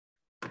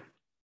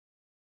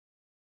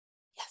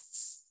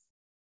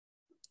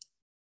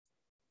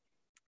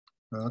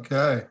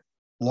Okay.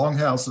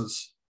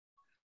 Longhouses.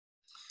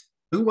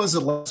 Who was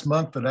it last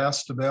month that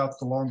asked about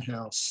the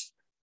longhouse?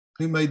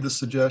 Who made the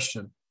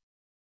suggestion?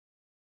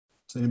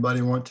 Does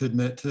anybody want to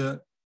admit to it?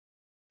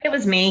 It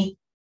was me.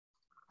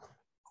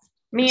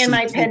 Me and See,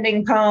 my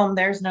pending poem,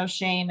 There's No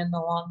Shame in the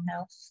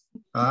Longhouse.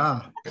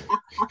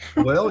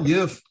 Well,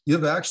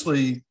 you've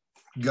actually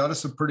got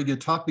us a pretty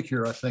good topic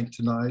here, I think,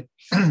 tonight.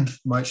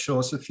 Might show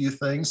us a few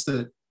things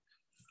that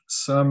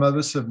some of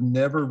us have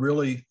never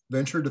really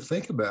ventured to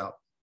think about.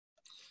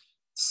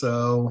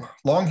 So,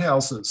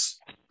 longhouses,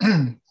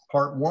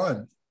 part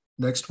one.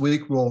 Next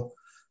week, boy,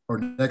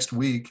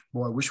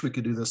 I wish we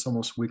could do this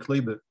almost weekly,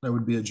 but that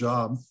would be a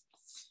job.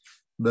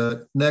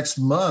 But next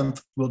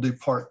month, we'll do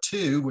part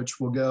two, which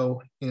will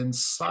go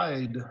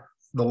inside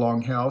the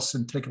longhouse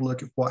and take a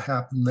look at what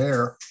happened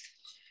there.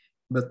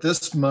 But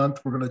this month,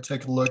 we're going to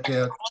take a look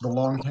at the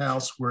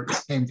longhouse, where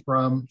it came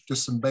from,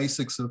 just some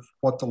basics of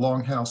what the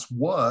longhouse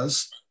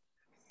was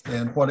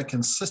and what it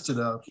consisted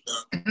of.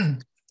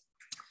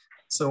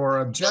 So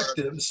our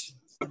objectives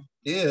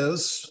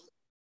is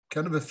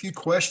kind of a few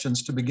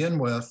questions to begin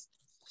with.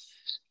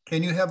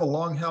 Can you have a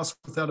longhouse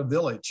without a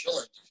village?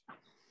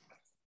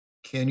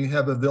 Can you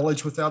have a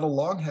village without a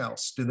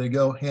longhouse? Do they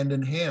go hand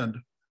in hand?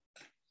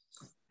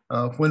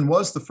 When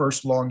was the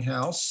first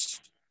longhouse?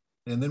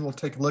 And then we'll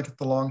take a look at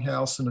the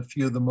longhouse and a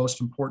few of the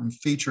most important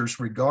features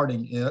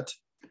regarding it.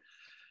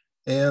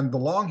 And the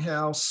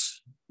longhouse,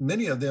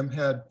 many of them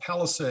had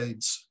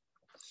palisades.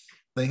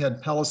 They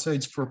had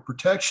palisades for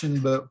protection,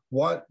 but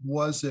what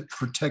was it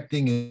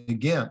protecting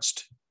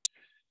against?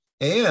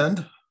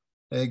 And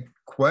a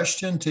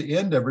question to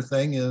end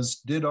everything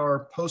is, did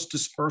our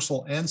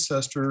post-dispersal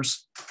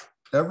ancestors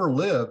ever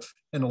live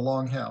in a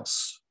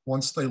longhouse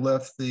once they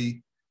left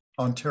the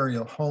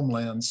Ontario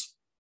homelands?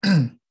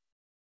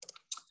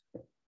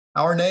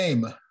 Our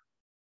name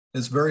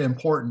is very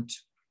important,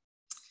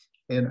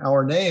 and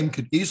our name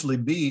could easily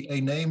be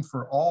a name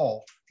for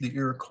all the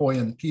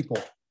Iroquoian people.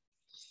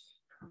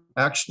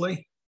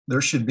 Actually,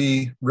 there should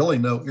be really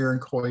no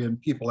Iroquoian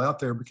people out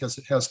there because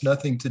it has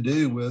nothing to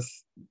do with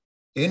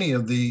any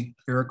of the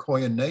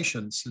Iroquoian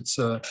nations. It's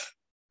a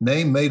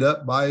name made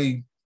up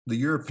by the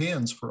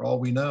Europeans, for all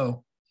we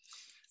know.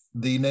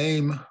 The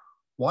name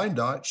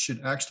Wyandotte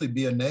should actually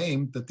be a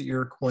name that the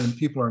Iroquoian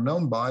people are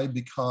known by,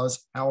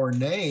 because our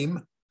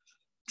name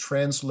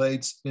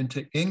translates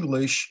into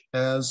English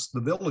as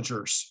the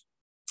villagers.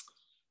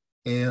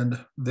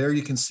 And there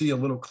you can see a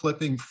little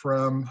clipping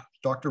from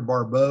Dr.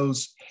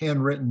 Barbeau's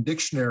handwritten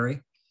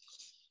dictionary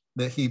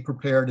that he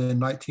prepared in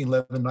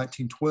 1911,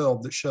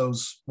 1912 that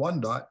shows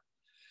Wyandotte.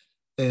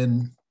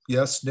 And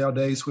yes,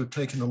 nowadays we've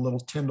taken a little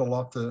Tyndall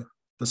off the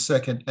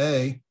second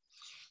A,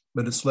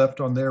 but it's left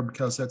on there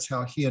because that's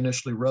how he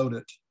initially wrote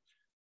it.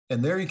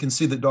 And there you can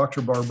see that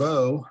Dr.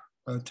 Barbeau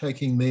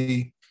taking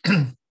the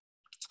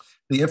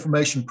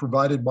information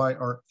provided by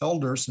our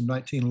elders in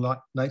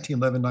 1911,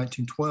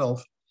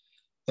 1912,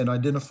 and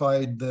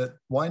identified that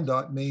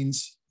Wyandotte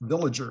means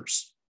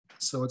villagers.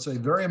 So it's a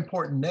very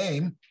important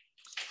name,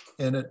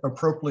 and it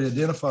appropriately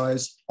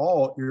identifies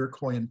all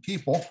Iroquoian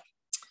people.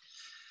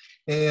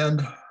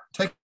 And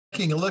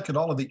taking a look at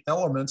all of the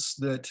elements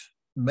that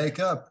make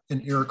up an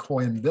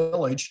Iroquoian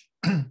village,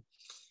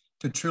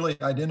 to truly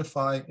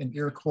identify an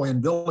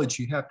Iroquoian village,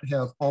 you have to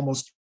have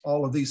almost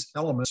all of these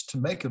elements to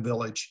make a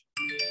village.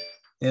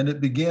 And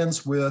it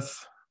begins with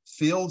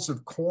fields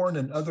of corn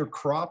and other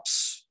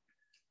crops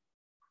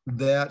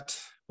that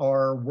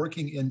are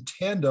working in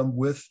tandem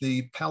with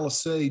the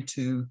palisade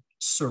to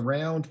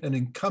surround and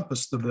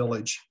encompass the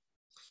village.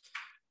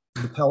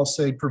 The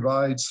palisade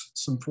provides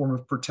some form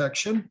of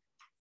protection.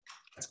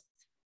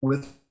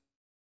 With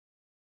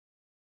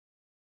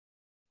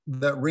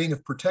that ring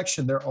of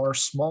protection, there are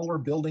smaller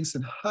buildings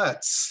and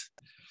huts,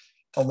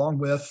 along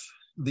with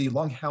the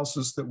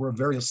longhouses that were of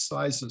various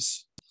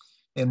sizes.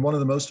 And one of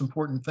the most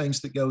important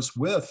things that goes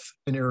with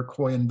an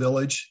Iroquoian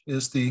village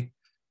is the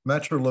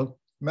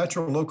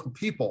matrilocal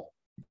people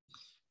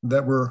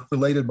that were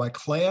related by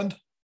clan,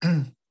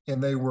 and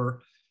they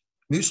were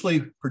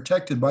mutually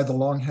protected by the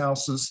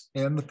longhouses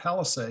and the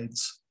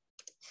palisades.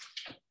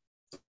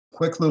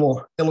 Quick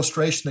little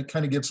illustration that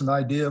kind of gives an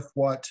idea of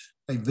what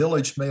a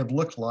village may have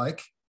looked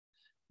like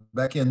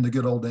back in the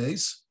good old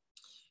days.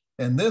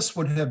 And this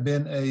would have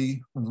been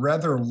a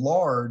rather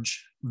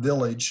large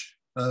village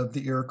of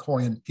the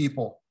Iroquoian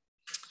people.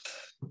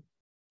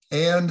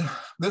 And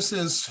this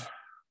is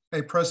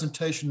a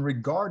presentation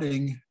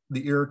regarding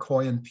the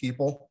Iroquoian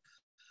people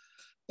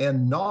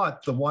and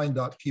not the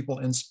Wyandotte people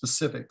in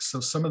specific. So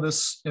some of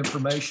this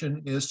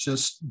information is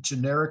just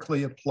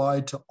generically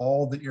applied to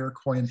all the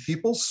Iroquoian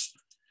peoples.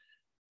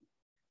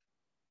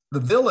 The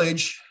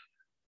village,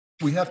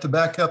 we have to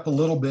back up a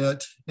little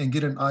bit and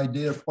get an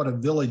idea of what a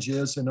village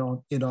is in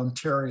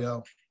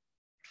Ontario.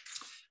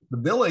 The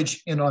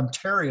village in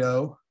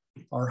Ontario,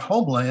 our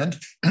homeland,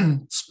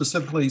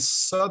 specifically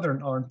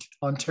southern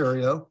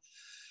Ontario,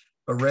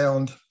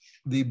 around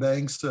the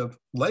banks of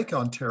Lake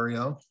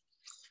Ontario,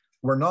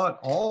 were not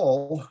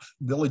all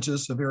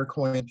villages of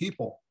Iroquoian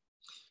people.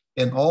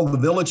 And all the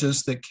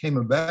villages that came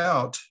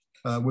about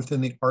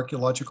within the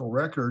archaeological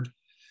record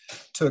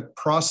took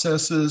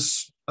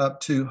processes up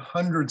to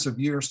hundreds of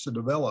years to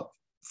develop,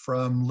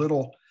 from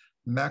little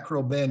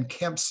macro band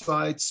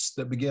campsites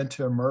that began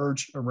to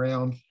emerge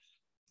around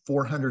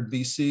 400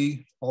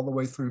 BC all the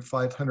way through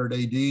 500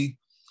 AD.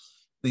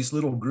 These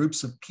little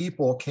groups of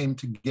people came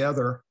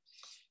together,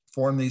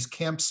 formed these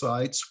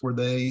campsites where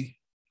they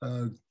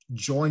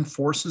joined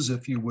forces,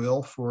 if you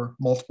will, for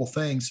multiple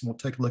things. And we'll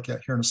take a look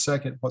at here in a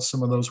second what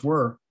some of those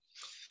were.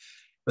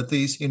 But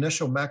these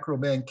initial macro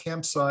band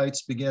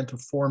campsites began to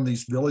form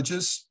these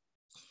villages,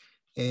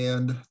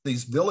 and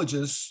these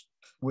villages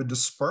would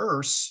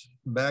disperse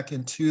back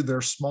into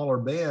their smaller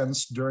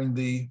bands during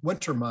the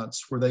winter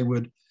months, where they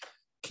would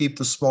keep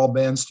the small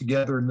bands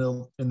together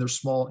in their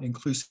small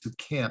inclusive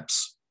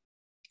camps.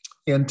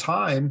 In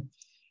time,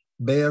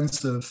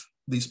 bands of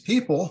these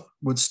people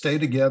would stay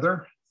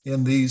together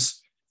in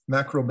these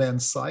macro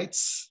band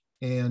sites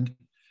and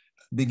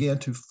began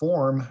to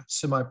form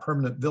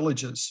semi-permanent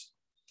villages.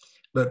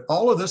 But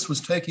all of this was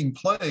taking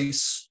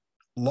place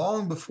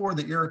long before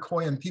the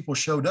Iroquoian people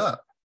showed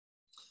up.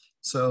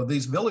 So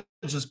these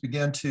villages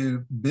began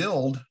to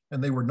build,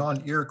 and they were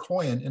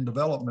non-Iroquoian in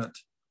development.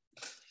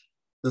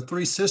 The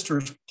three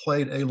sisters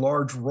played a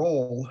large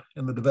role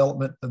in the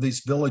development of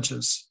these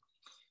villages.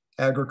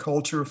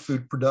 Agriculture,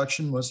 food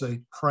production was a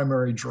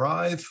primary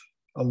drive,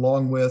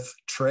 along with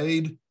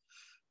trade,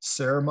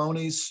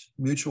 ceremonies,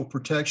 mutual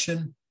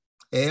protection,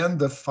 and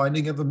the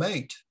finding of a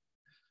mate.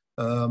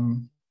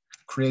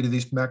 Created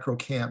these macro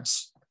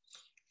camps.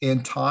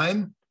 In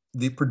time,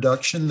 the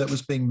production that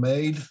was being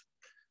made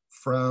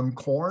from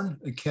corn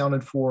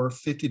accounted for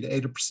 50 to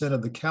 80%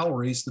 of the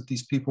calories that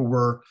these people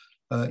were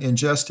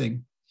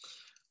ingesting.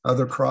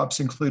 Other crops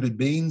included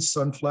beans,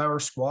 sunflower,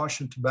 squash,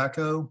 and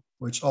tobacco,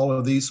 which all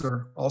of these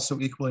are also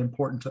equally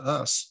important to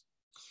us.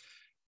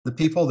 The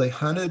people, they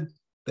hunted,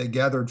 they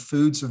gathered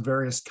foods of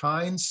various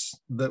kinds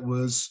that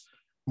was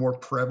more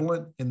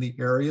prevalent in the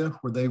area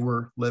where they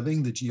were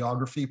living. The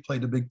geography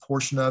played a big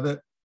portion of it.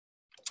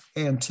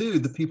 And two,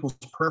 the people's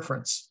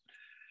preference.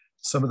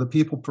 Some of the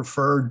people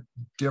preferred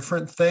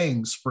different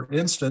things. For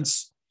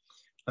instance,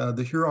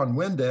 the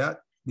Huron-Wendat,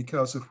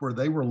 because of where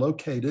they were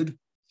located,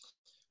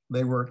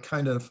 they were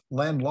kind of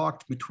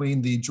landlocked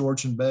between the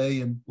Georgian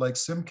Bay and Lake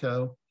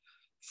Simcoe.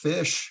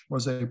 Fish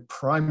was a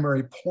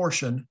primary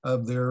portion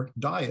of their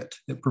diet.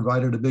 It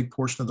provided a big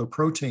portion of their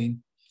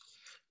protein.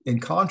 In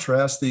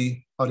contrast,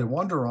 the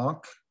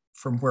Adirondack,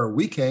 from where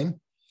we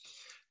came,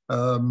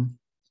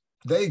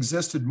 they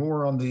existed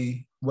more on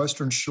the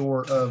western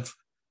shore of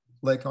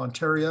Lake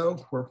Ontario,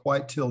 where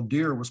white-tailed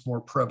deer was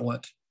more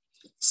prevalent.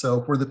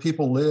 So where the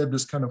people lived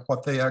is kind of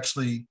what they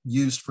actually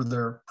used for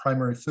their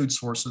primary food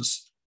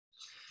sources.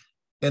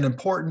 An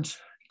important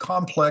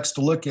complex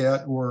to look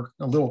at, or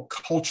a little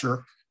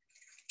culture,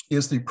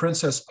 is the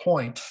Princess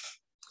Point.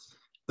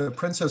 The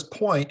Princess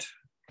Point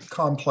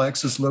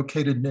complex is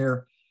located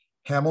near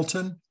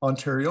Hamilton,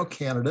 Ontario,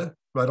 Canada,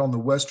 right on the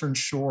western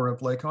shore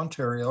of Lake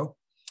Ontario.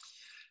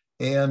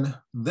 And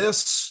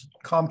this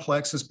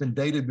complex has been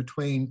dated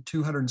between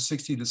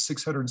 260 to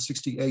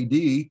 660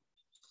 AD,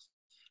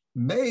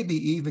 maybe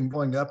even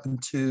going up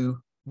into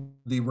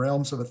the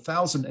realms of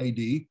 1000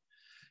 AD.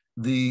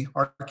 The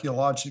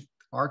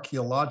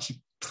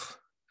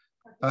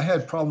I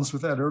had problems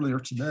with that earlier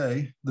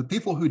today. The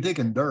people who dig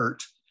in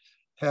dirt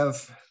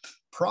have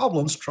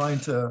problems trying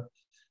to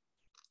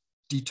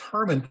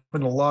determine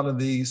when a lot of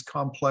these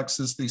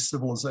complexes, these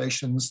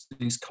civilizations,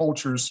 these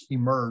cultures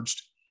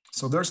emerged.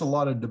 So there's a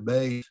lot of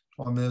debate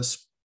on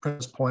this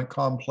Princess Point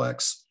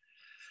complex.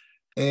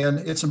 And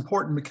it's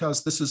important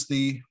because this is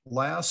the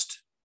last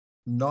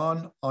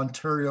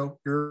non-Ontario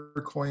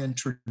Iroquoian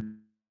tradition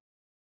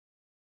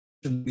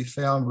to be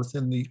found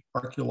within the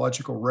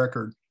archaeological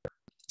record.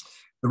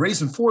 The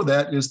reason for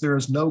that is there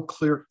is no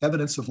clear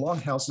evidence of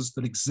longhouses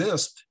that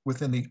exist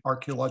within the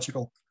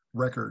archaeological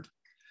record.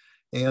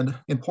 And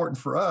important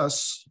for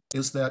us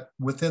is that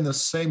within the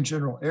same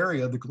general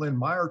area, the Glen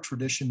Meyer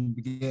tradition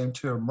began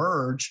to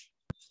emerge,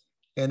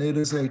 and it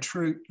is a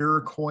true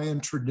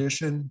Iroquoian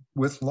tradition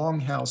with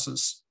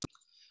longhouses.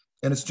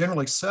 And it's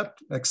generally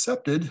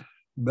accepted,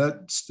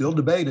 but still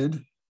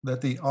debated,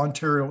 that the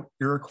Ontario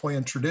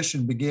Iroquoian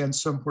tradition began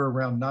somewhere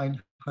around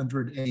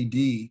 900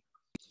 AD.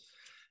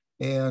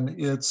 And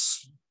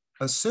it's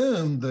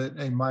assumed that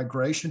a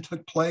migration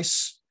took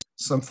place,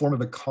 some form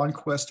of a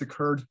conquest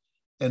occurred,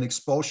 and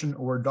expulsion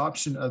or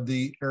adoption of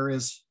the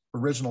area's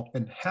original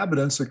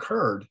inhabitants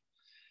occurred.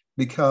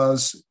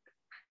 Because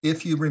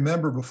if you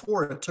remember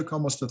before, it took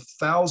almost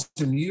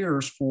 1,000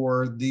 years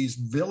for these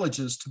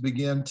villages to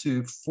begin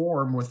to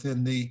form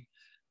within the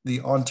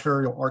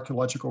Ontario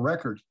archaeological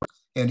record.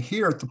 And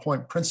here at the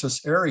Point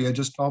Princess area,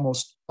 just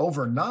almost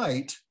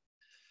overnight,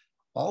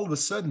 all of a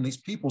sudden, these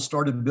people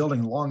started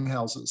building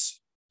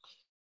longhouses.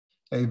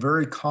 A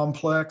very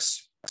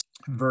complex,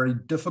 very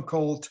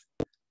difficult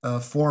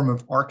form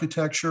of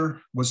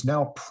architecture was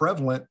now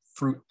prevalent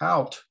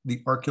throughout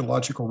the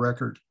archaeological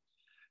record.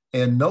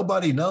 And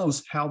nobody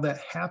knows how that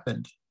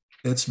happened.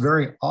 It's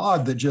very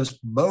odd that just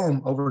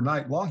boom,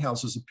 overnight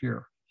longhouses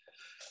appear.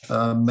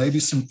 Maybe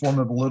some form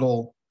of a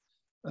little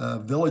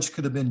village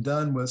could have been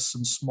done with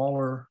some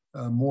smaller,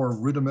 more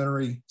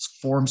rudimentary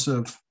forms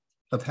of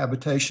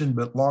habitation,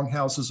 but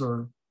longhouses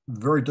are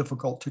very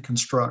difficult to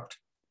construct.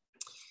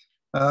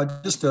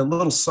 Just a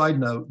little side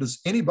note, does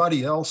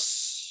anybody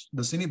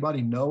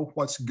know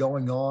what's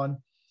going on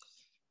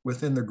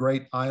within the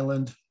Great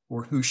Island,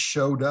 or who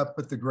showed up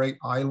at the Great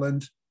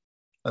Island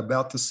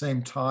about the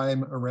same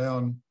time,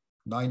 around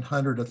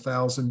 900,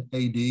 1000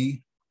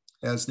 AD,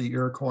 as the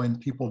Iroquoian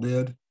people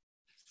did?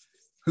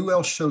 Who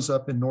else shows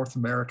up in North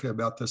America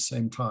about the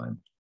same time?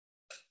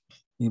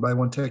 Anybody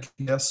want to take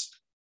a guess?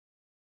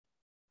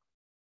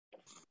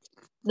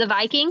 The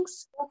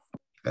Vikings?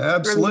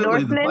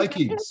 Absolutely, the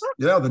Vikings.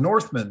 Yeah, the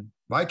Northmen,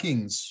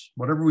 Vikings,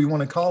 whatever we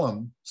want to call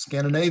them,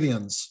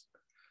 Scandinavians.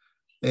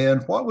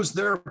 And what was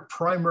their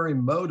primary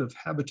mode of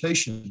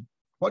habitation?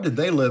 What did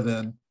they live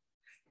in?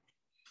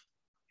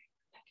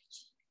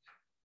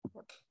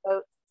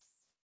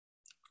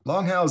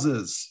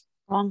 Longhouses.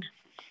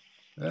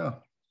 Yeah.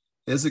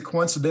 Is it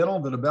coincidental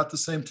that about the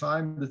same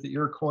time that the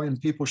Iroquoian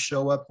people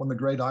show up on the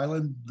Great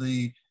Island,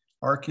 the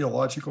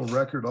archaeological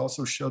record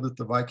also showed that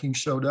the Vikings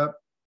showed up?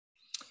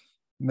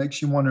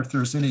 Makes you wonder if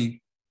there's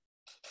any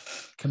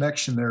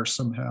connection there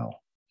somehow.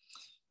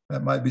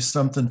 That might be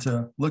something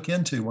to look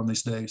into one of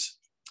these days.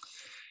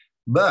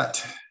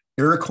 But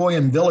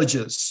Iroquoian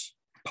villages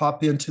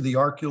pop into the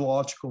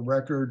archaeological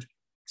record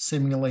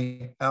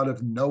seemingly out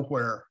of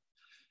nowhere.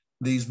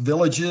 These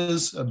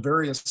villages of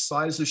various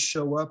sizes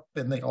show up,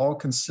 and they all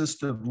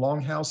consist of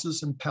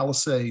longhouses and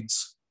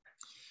palisades.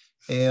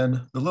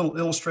 And the little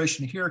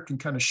illustration here can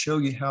kind of show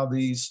you how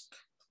these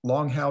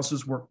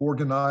longhouses were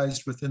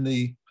organized within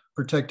the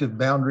protective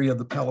boundary of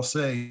the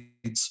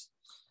palisades.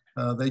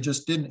 They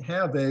just didn't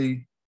have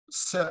a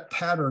set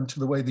pattern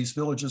to the way these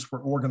villages were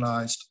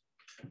organized.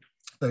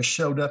 They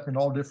showed up in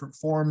all different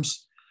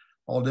forms,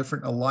 all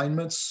different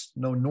alignments.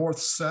 No north,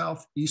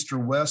 south, east, or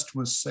west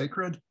was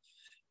sacred.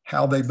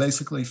 How they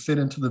basically fit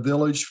into the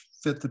village,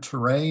 fit the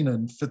terrain,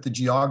 and fit the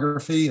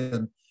geography,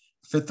 and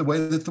fit the way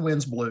that the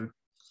winds blew.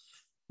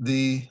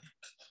 The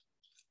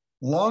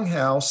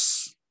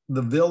longhouse,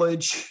 the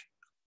village,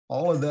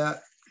 all of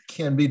that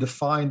can be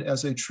defined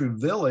as a true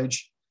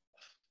village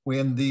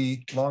when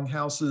the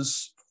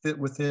longhouses fit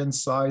within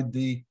inside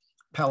the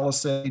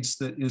palisades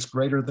that is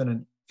greater than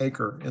an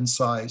acre in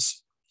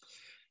size.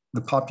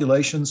 The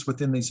populations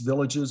within these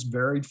villages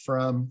varied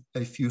from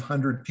a few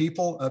hundred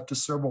people up to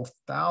several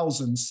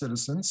thousand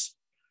citizens.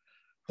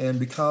 And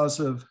because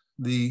of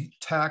the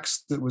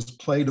tax that was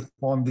played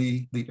upon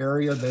the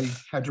area, they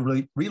had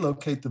to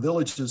relocate the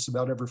villages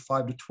about every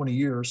 5 to 20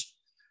 years,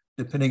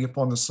 depending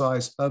upon the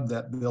size of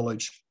that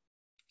village.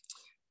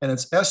 And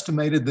it's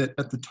estimated that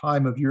at the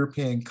time of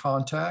European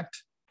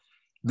contact,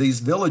 these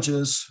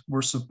villages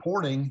were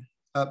supporting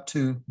up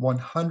to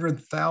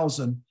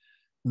 100,000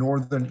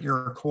 Northern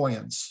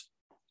Iroquoians.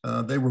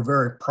 They were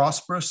very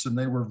prosperous, and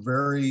they were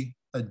very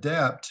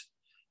adept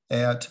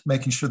at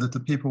making sure that the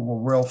people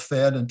were well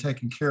fed and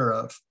taken care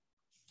of.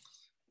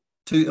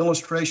 Two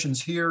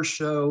illustrations here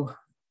show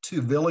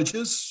two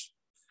villages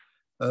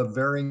of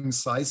varying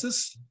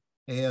sizes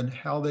and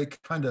how they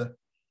kind of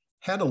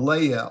had a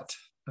layout.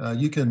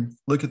 You can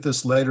look at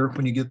this later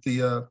when you get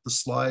the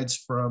slides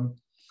from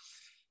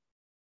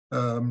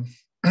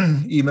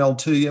emailed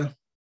to you.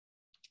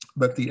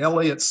 But the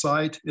Elliott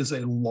site is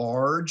a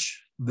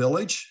large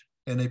village,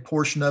 and a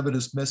portion of it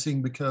is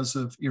missing because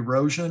of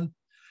erosion.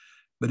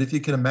 But if you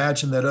can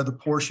imagine that other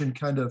portion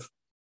kind of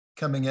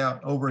coming out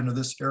over into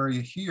this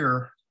area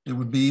here, it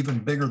would be even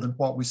bigger than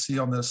what we see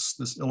on this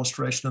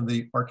illustration of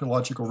the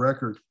archaeological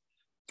record,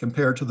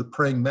 compared to the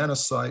Praying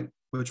Mantis site,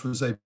 which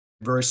was a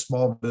very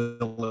small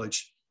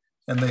village.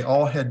 And they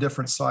all had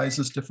different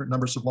sizes, different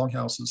numbers of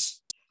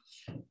longhouses.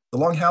 The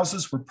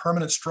longhouses were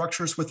permanent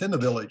structures within the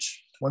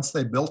village. Once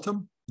they built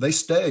them, they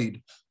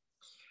stayed.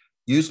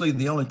 Usually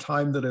the only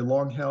time that a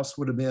longhouse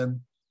would have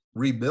been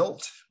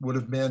rebuilt would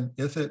have been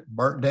if it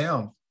burnt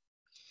down.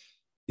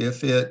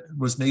 If it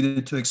was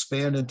needed to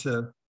expand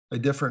into a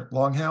different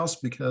longhouse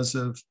because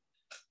of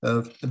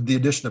the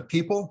addition of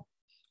people,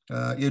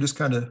 it just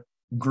kind of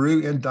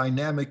grew in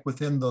dynamic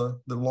within the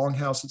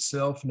longhouse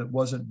itself, and it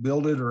wasn't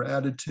builded or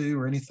added to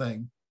or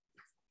anything.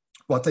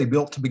 What they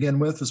built to begin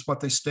with is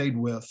what they stayed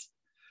with.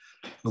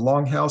 The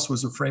longhouse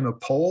was a frame of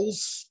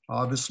poles,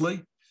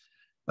 obviously,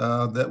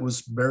 that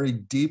was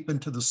buried deep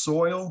into the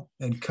soil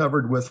and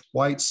covered with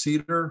white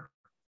cedar,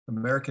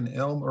 American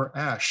elm, or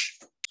ash.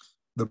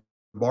 The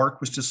bark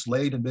was just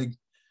laid in big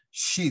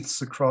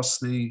sheaths across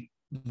the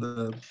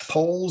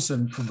poles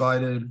and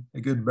provided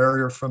a good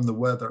barrier from the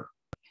weather.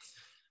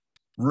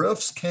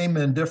 Roofs came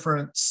in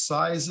different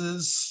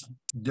sizes,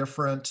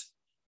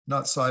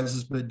 not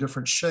sizes, but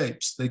different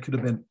shapes. They could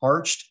have been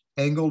arched,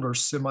 angled, or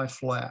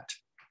semi-flat.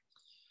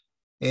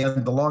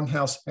 And the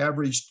longhouse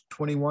averaged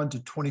 21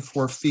 to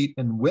 24 feet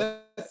in width,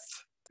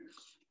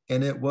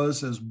 and it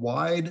was as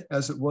wide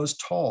as it was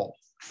tall.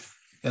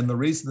 And the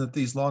reason that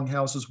these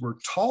longhouses were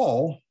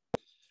tall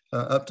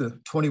up to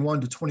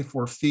 21 to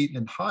 24 feet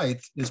in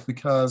height is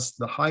because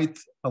the height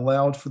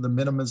allowed for the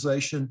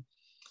minimization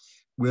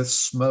with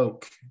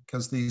smoke,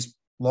 because these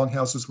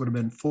longhouses would have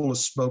been full of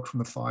smoke from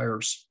the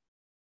fires.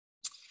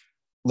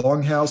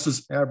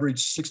 Longhouses averaged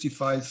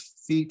 65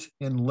 feet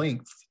in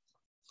length,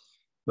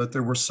 but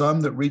there were some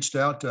that reached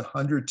out to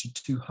 100 to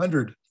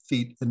 200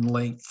 feet in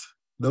length.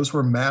 Those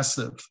were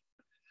massive.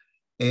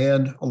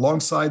 And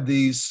alongside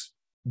these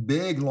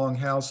big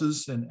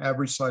longhouses and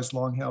average sized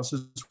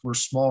longhouses were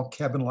small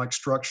cabin-like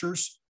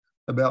structures,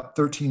 about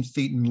 13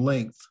 feet in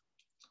length.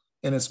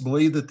 And it's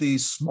believed that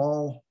these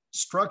small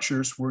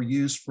structures were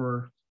used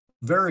for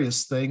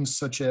various things,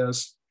 such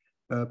as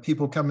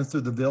people coming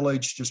through the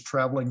village, just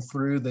traveling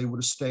through, they would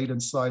have stayed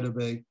inside of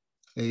a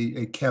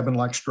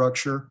cabin-like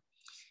structure.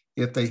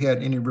 If they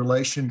had any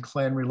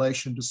clan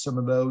relation to some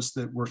of those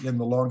that were in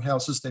the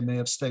longhouses, they may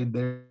have stayed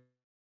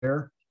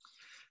there.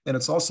 And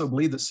it's also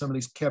believed that some of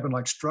these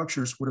cabin-like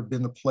structures would have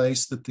been the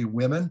place that the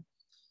women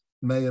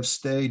may have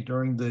stayed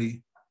during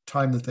the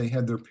time that they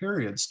had their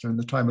periods, during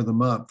the time of the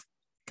month,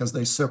 because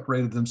they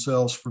separated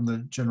themselves from the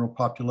general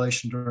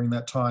population during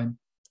that time.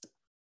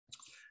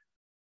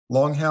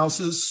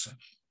 Longhouses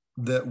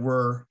that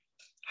were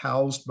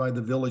housed by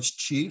the village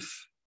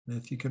chief.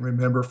 If you can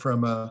remember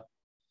from a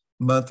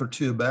month or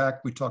two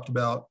back, we talked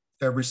about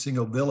every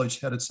single village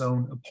had its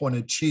own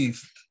appointed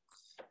chief,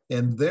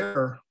 and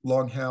their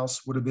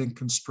longhouse would have been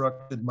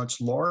constructed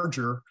much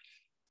larger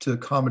to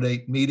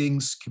accommodate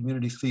meetings,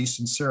 community feasts,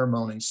 and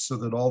ceremonies so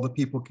that all the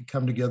people could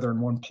come together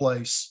in one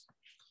place.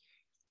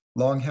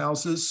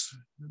 Longhouses,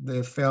 they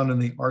have found in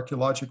the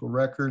archaeological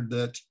record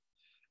that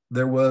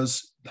there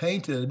was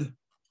painted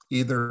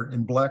either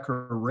in black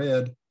or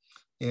red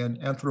an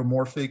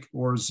anthropomorphic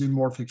or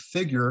zoomorphic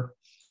figure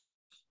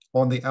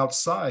on the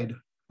outside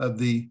of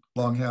the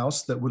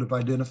longhouse that would have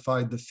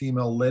identified the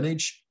female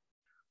lineage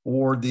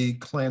or the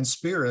clan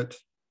spirit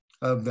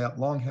of that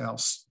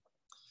longhouse.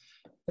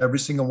 Every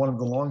single one of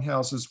the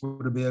longhouses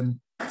would have been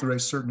through a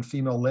certain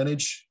female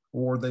lineage,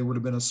 or they would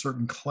have been a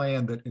certain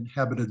clan that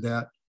inhabited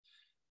that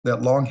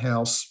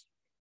longhouse.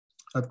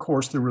 Of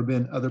course, there would have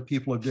been other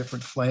people of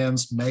different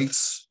clans,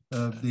 mates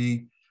of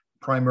the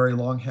primary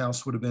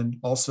longhouse would have been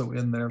also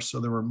in there. So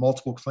there were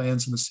multiple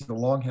clans in the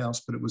single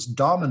longhouse, but it was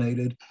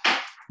dominated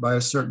by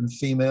a certain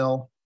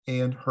female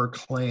and her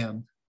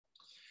clan.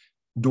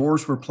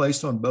 Doors were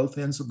placed on both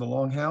ends of the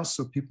longhouse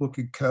so people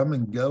could come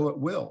and go at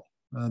will.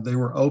 They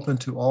were open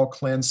to all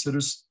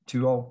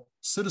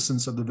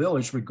citizens of the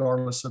village,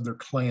 regardless of their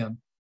clan.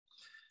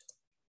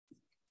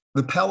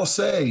 The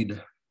palisade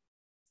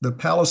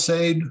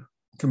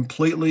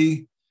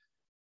completely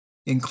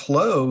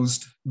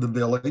enclosed the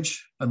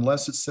village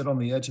unless it sat on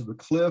the edge of a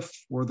cliff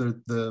or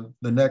the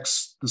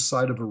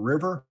side of a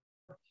river,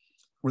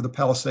 where the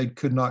palisade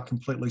could not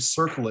completely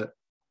circle it.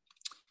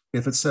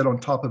 If it sat on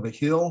top of a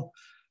hill,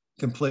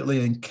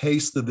 completely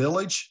encased the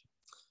village.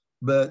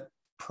 But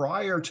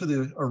prior to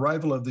the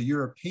arrival of the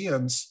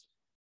Europeans,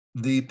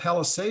 the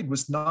palisade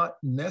was not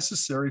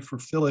necessary for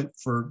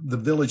the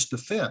village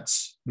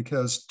defense,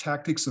 because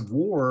tactics of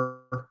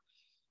war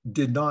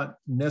did not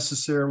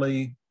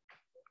necessarily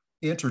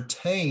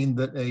entertain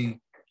that a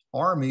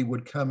army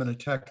would come and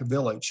attack a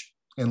village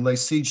and lay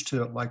siege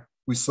to it like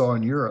we saw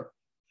in Europe.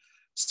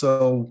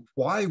 So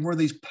why were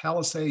these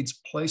palisades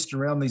placed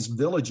around these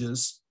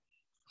villages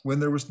when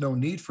there was no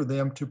need for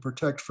them to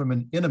protect from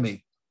an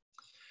enemy?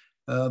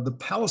 The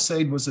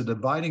palisade was a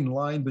dividing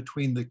line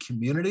between the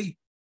community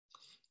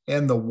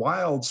and the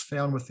wilds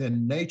found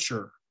within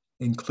nature,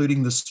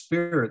 including the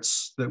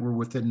spirits that were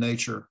within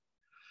nature.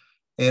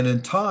 And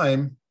in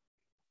time,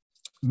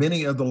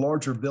 many of the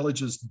larger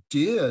villages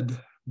did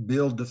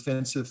build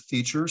defensive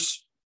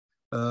features,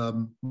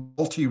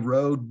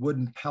 multi-road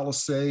wooden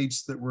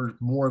palisades that were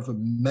more of a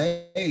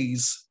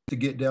maze to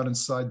get down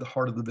inside the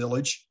heart of the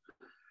village,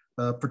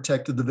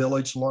 protected the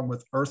village along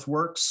with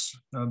earthworks.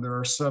 There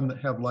are some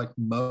that have like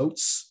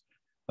moats,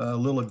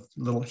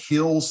 little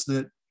hills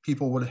that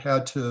people would have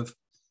had to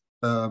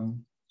have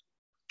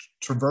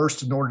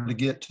traversed in order to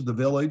get to the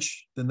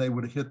village. Then they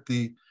would have hit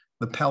the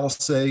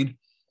palisade.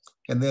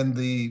 And then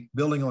the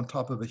building on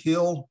top of a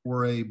hill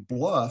or a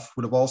bluff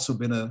would have also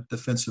been a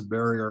defensive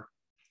barrier.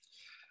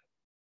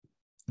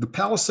 The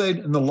palisade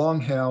and the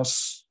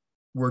longhouse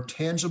were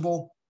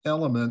tangible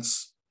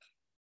elements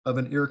of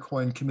an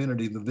Iroquoian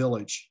community, the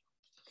village.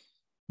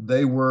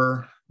 They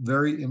were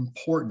very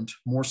important,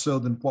 more so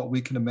than what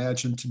we can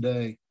imagine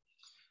today.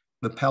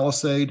 The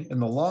palisade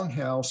and the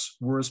longhouse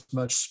were as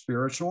much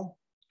spiritual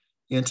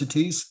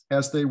entities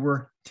as they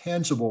were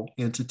tangible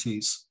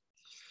entities.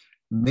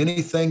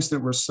 Many things that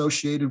were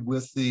associated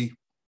with the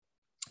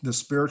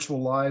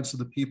spiritual lives of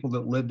the people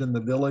that lived in the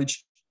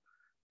village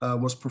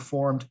was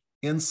performed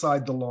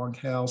inside the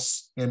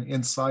longhouse and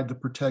inside the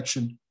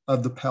protection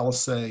of the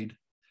palisade.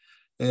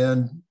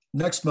 And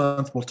next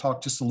month, we'll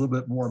talk just a little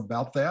bit more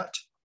about that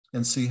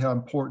and see how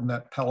important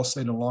that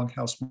palisade and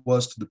longhouse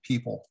was to the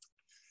people.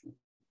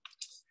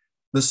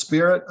 The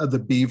spirit of the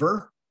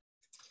beaver.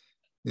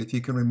 If you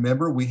can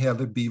remember, we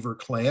have a beaver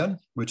clan,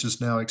 which is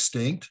now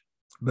extinct.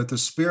 But the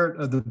spirit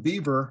of the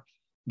beaver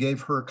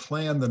gave her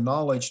clan the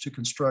knowledge to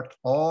construct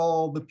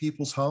all the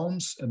people's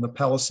homes and the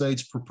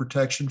palisades for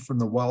protection from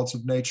the wilds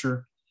of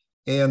nature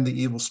and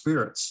the evil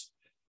spirits.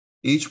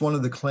 Each one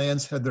of the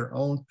clans had their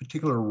own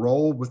particular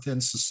role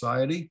within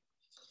society,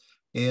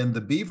 and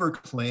the beaver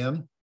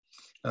clan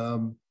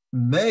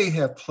may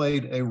have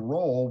played a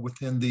role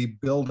within the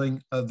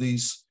building of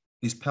these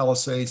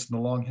palisades and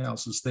the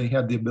longhouses. They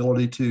had the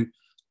ability to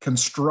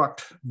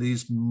construct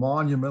these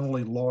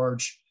monumentally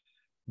large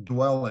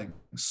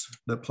dwellings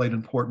that played an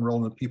important role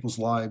in the people's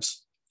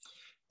lives.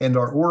 And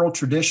our oral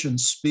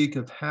traditions speak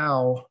of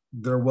how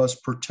there was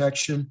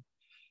protection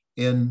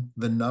in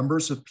the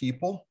numbers of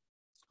people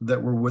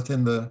that were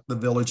within the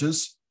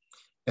villages,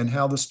 and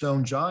how the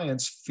stone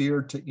giants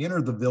feared to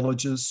enter the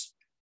villages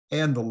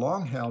and the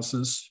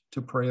longhouses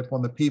to prey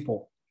upon the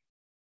people.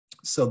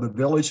 So the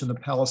village and the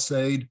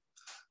palisade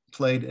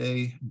played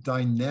a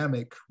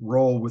dynamic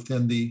role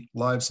within the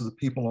lives of the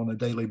people on a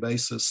daily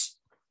basis.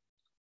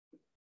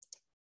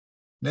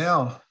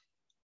 Now,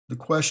 the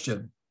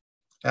question,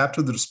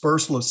 after the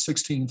dispersal of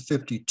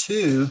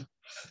 1652,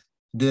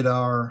 did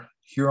our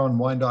Huron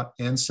Wyandotte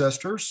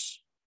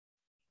ancestors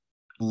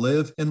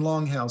live in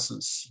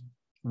longhouses?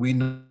 We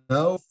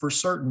know for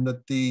certain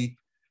that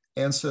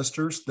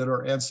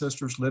our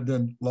ancestors lived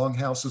in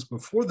longhouses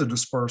before the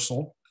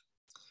dispersal,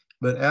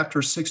 but after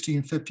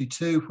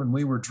 1652, when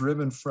we were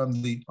driven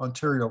from the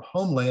Ontario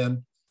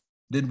homeland,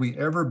 did we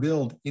ever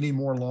build any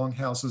more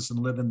longhouses and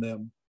live in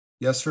them?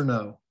 Yes or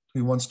no?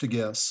 Who wants to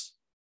guess?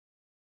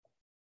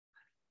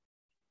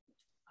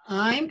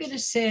 I'm going to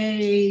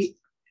say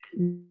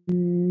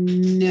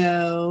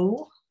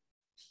no.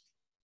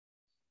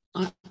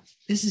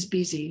 This is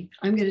BZ.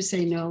 I'm going to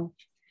say no.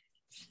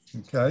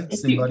 Okay.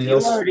 Anybody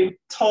else? You already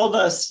told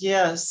us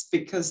yes,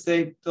 because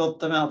they built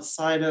them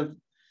outside of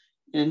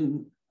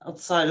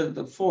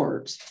the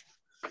fort.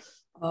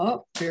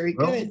 Oh, very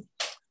good.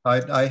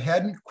 I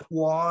hadn't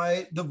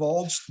quite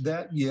divulged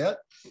that yet.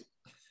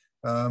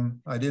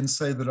 I didn't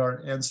say that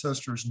our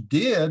ancestors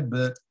did,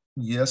 but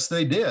yes,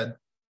 they did.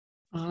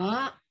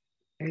 There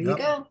you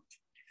go.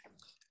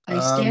 I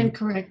stand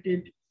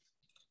corrected.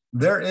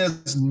 There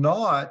is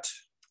not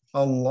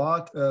a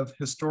lot of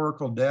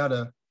historical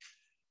data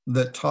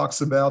that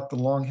talks about the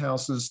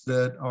longhouses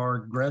that our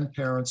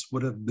grandparents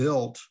would have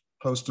built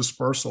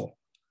post-dispersal.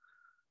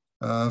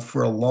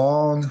 For a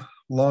long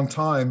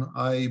time,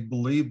 I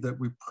believe that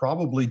we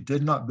probably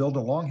did not build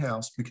a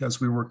longhouse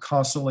because we were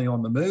constantly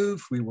on the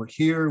move. We were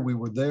here, we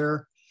were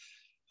there.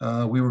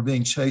 We were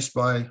being chased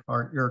by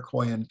our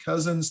Iroquoian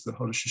cousins, the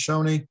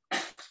Haudenosaunee,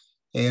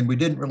 and we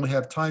didn't really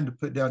have time to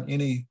put down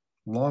any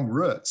long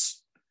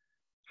roots.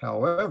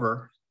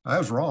 However, I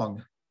was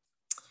wrong.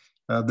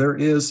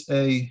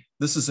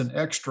 This is an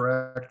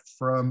extract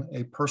from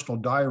a personal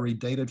diary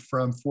dated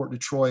from Fort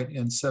Detroit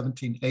in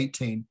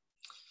 1718.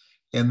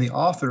 And the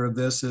author of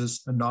this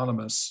is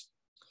anonymous.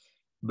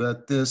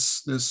 But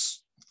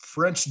this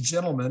French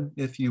gentleman,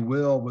 if you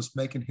will, was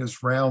making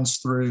his rounds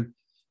through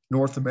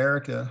North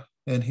America,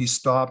 and he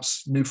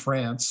stops New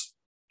France,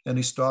 and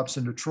he stops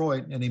in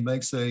Detroit, and he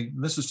makes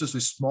this is just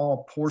a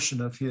small portion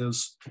of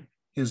his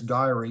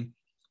diary,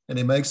 and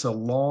he makes a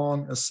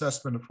long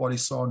assessment of what he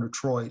saw in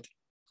Detroit.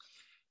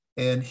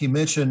 And he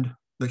mentioned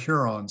the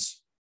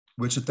Hurons,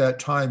 which at that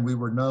time we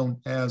were known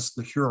as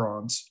the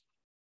Hurons.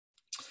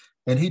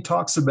 And he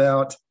talks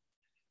about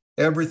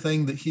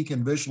everything that he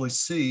can visually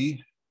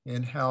see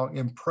and how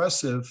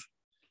impressive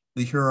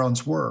the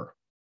Hurons were.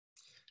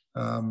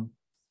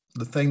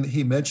 The thing that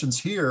he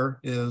mentions here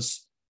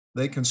is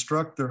they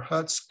construct their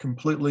huts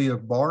completely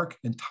of bark,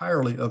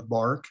 entirely of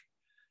bark,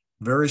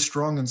 very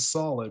strong and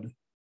solid,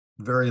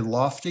 very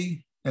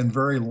lofty and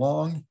very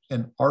long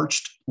and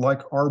arched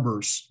like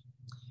arbors.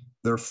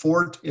 Their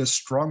fort is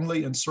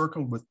strongly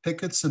encircled with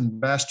pickets and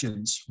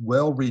bastions,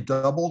 well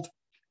redoubled,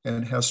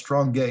 and has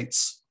strong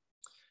gates.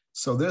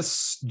 So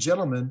this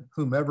gentleman,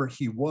 whomever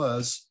he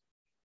was,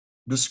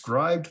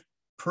 described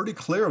pretty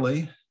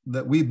clearly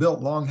that we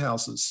built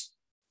longhouses.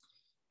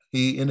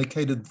 He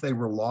indicated that they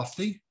were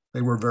lofty,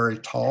 they were very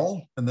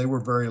tall, and they were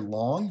very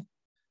long,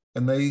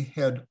 and they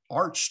had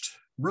arched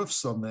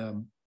roofs on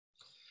them.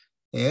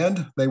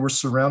 And they were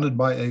surrounded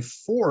by a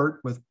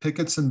fort with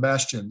pickets and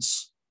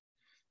bastions.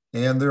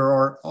 And there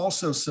are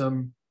also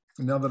some,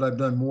 now that I've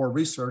done more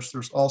research,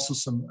 there's also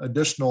some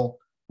additional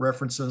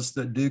references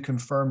that do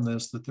confirm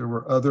this, that there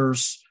were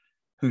others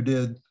who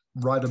did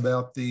write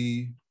about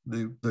the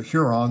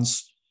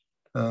Hurons,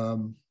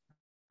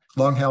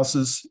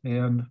 longhouses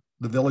and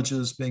the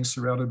villages being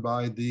surrounded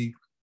by the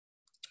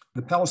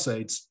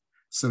palisades.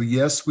 So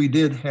yes, we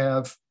did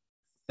have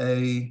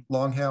a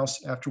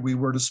longhouse after we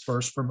were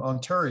dispersed from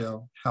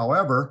Ontario.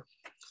 However,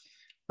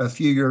 a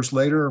few years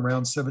later,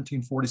 around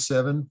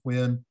 1747,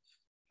 when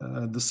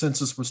the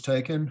census was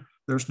taken,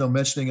 there's no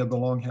mentioning of the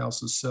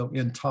longhouses. So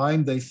in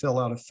time, they fell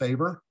out of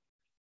favor,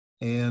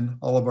 and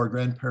all of our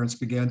grandparents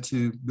began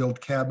to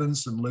build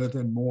cabins and live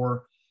in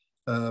more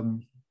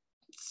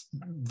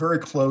very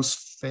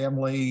close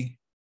family,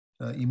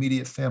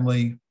 immediate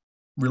family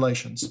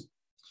relations.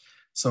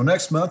 So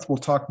next month, we'll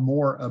talk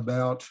more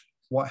about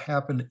what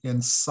happened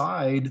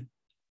inside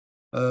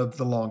of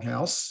the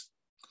Longhouse,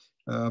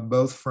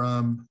 both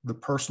from the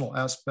personal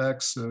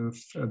aspects of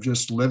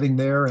just living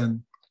there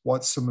and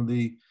what some of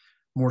the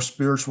more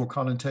spiritual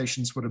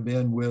connotations would have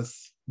been with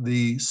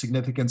the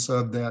significance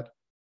of that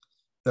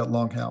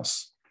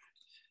Longhouse.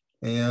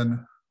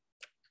 And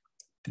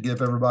to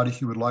give everybody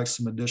who would like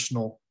some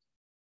additional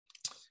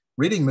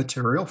reading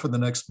material for the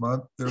next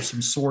month, there's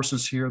some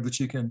sources here that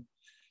you can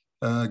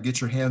get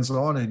your hands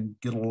on and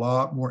get a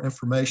lot more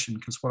information,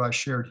 because what I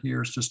shared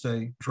here is just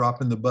a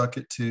drop in the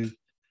bucket to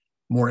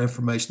more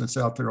information that's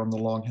out there on the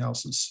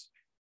Longhouses.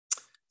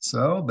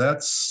 So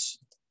that's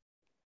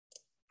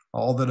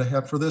all that I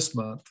have for this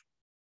month.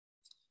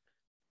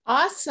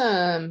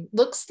 Awesome.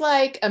 Looks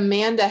like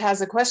Amanda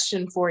has a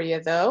question for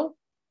you, though.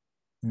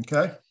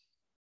 Okay.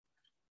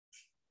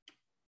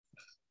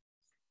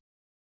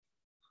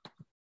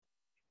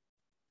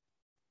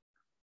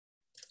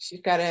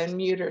 She's got to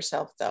unmute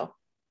herself, though.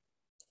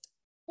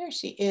 There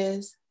she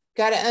is.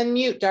 Got to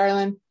unmute,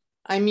 darling.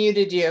 I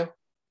muted you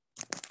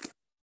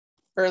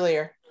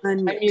earlier. I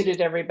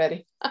muted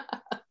everybody.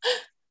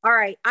 All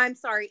right, I'm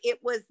sorry. It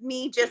was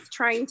me just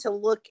trying to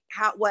look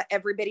at what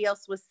everybody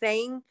else was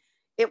saying.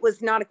 It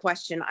was not a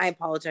question. I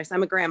apologize.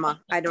 I'm a grandma.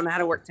 I don't know how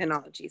to work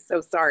technology,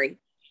 so sorry.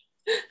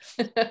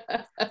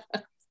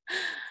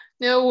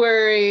 No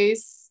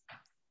worries.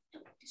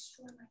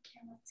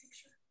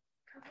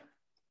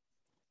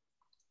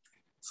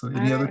 So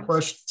any other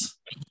questions?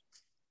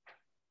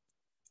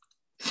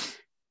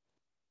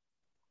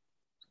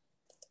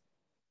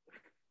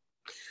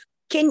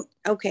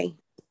 Okay.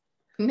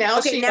 Now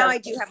I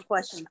do have a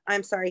question.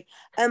 I'm sorry.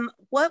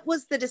 What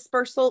was the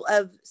dispersal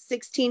of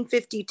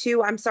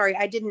 1652? I'm sorry,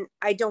 I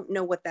don't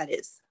know what that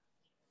is.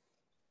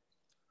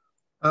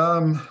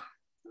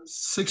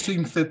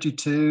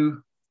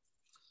 1652.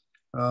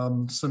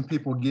 Some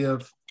people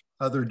give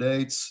other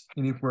dates,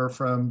 anywhere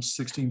from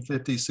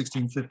 1650,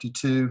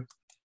 1652.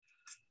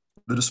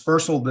 The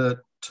dispersal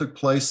that took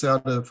place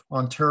out of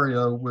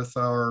Ontario with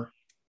our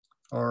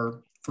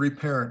three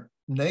parent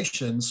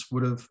nations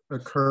would have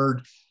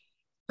occurred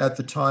at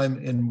the time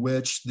in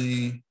which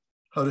the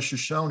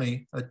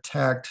Haudenosaunee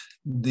attacked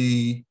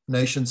the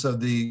nations of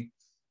the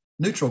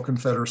Neutral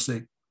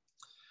Confederacy.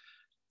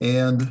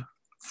 And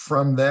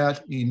from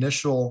that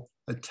initial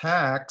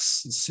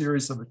attacks, a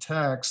series of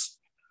attacks,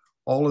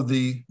 all of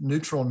the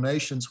neutral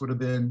nations would have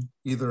been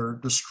either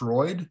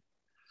destroyed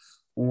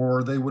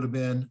or they would have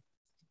been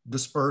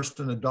dispersed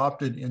and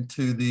adopted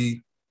into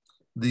the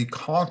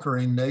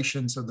conquering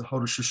nations of the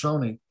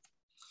Haudenosaunee.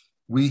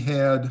 We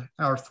had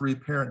our three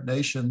parent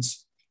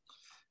nations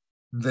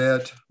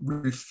that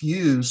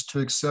refused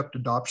to accept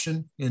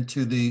adoption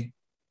into the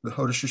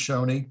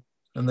Haudenosaunee,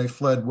 and they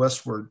fled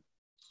westward.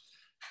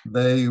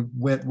 They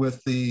went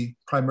with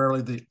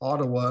primarily the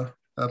Ottawa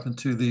up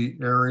into the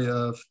area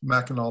of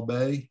Mackinac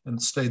Bay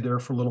and stayed there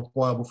for a little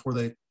while before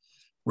they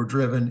were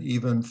driven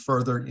even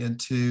further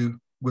into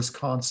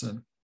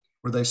Wisconsin,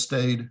 where they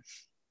stayed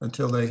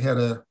until they had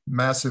a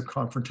massive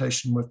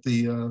confrontation with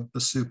the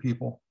Sioux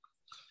people.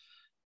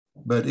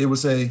 But it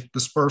was a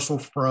dispersal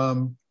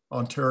from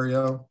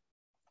Ontario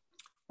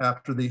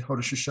after the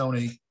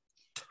Haudenosaunee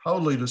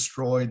totally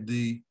destroyed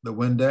the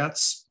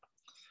Wyandottes,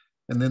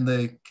 and then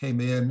they came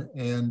in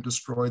and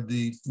destroyed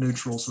the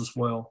neutrals as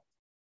well.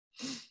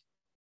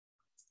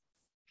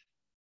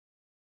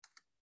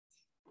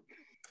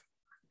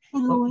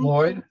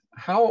 Lloyd,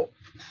 how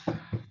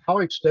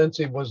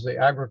extensive was the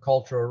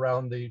agriculture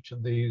around each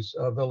of these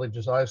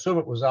villages? I assume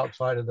it was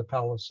outside of the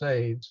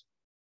Palisades.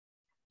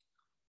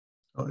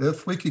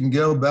 If we can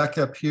go back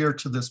up here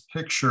to this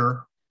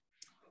picture,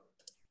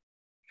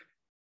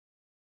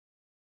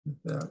 get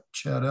that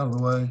chat out of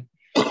the way.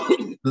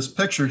 This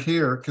picture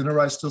here, can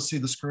everybody still see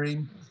the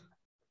screen?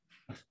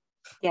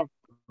 Yeah.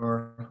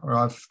 Or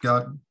I've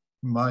got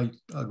my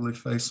ugly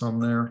face on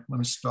there. Let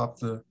me stop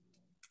the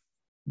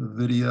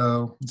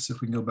video and see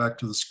if we can go back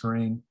to the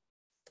screen.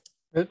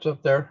 It's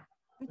up there.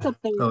 It's up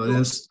there. Oh, it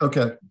is?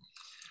 Okay.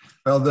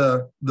 Well,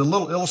 the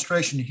little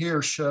illustration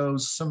here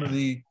shows some of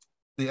the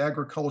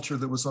agriculture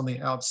that was on the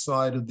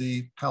outside of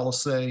the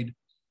palisade.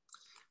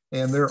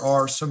 And there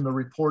are some of the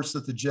reports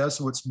that the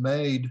Jesuits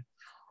made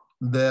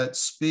that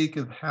speak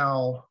of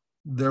how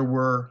there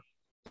were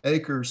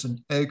acres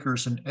and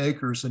acres and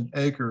acres and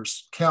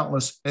acres,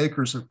 countless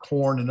acres of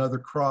corn and other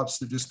crops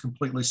that just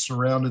completely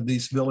surrounded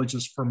these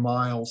villages for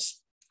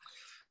miles.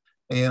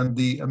 And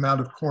the amount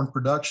of corn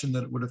production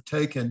that it would have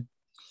taken,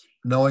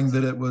 knowing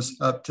that it was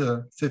up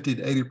to 50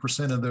 to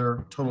 80% of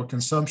their total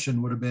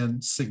consumption, would have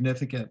been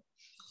significant.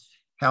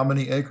 How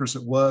many acres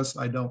it was,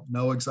 I don't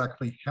know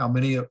exactly how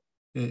many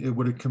it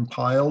would have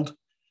compiled,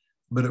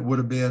 but it would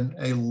have been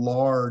a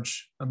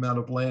large amount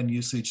of land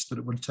usage that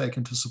it would have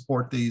taken to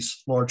support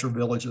these larger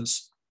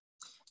villages.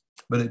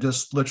 But it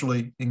just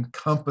literally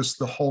encompassed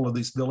the whole of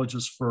these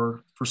villages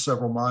for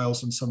several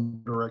miles in some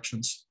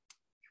directions.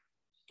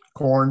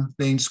 Corn,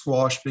 bean,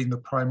 squash being the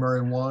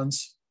primary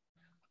ones.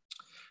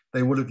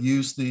 They would have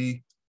used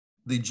the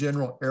the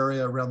general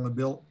area around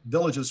the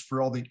villages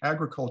for all the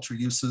agriculture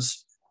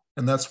uses.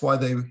 And that's why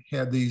they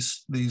had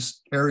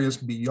these areas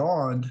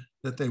beyond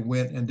that they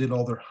went and did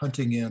all their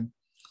hunting in.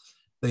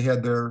 They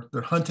had their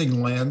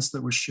hunting lands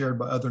that was shared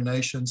by other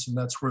nations, and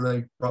that's where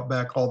they brought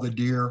back all the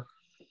deer,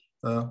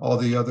 all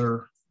the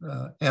other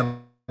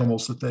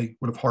animals that they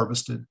would have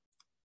harvested.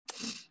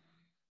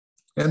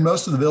 And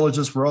most of the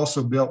villages were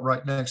also built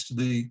right next to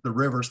the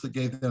rivers that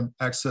gave them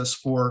access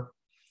for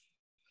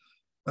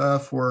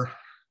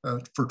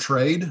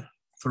trade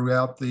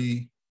throughout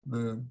the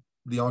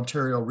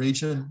Ontario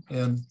region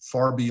and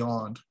far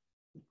beyond.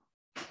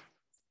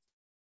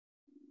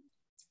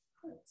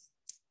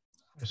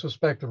 I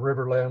suspect the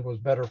riverland was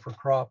better for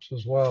crops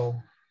as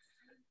well.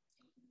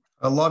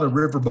 A lot of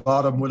river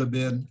bottom would have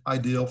been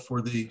ideal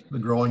for the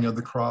growing of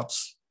the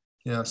crops,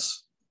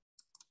 yes.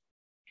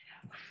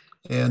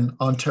 And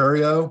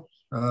Ontario,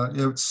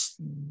 it's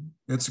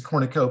a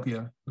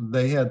cornucopia.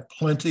 They had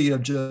plenty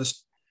of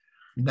just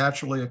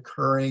naturally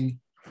occurring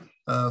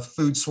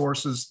food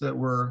sources that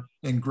were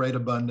in great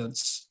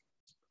abundance.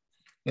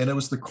 And it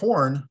was the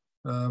corn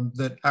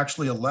that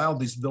actually allowed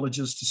these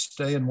villages to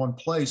stay in one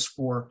place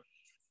for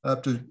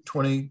up to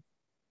 20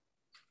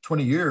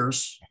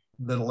 years,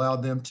 that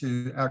allowed them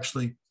to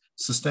actually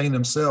sustain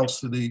themselves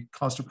through the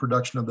constant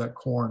production of that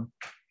corn.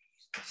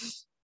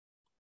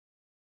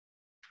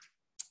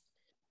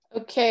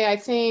 Okay, I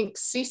think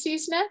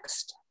Cece's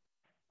next.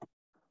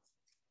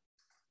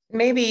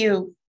 Maybe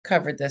you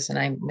covered this and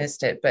I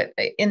missed it, but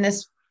in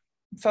this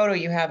photo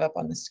you have up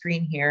on the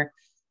screen here,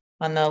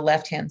 on the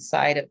left-hand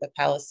side of the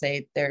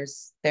palisade,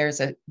 there's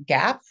a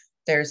gap.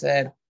 There's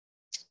a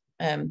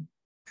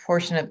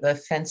portion of the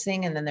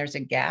fencing, and then there's a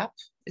gap.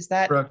 Is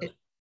that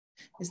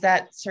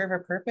serve a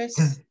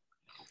purpose?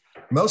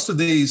 Most of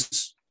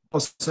these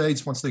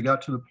palisades, once they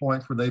got to the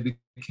point where they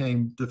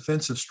became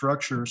defensive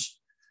structures,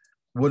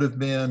 would have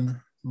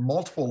been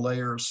multiple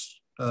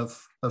layers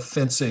of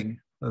fencing,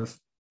 of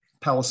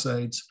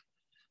palisades.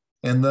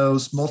 And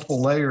those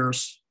multiple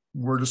layers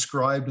were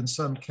described in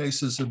some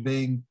cases of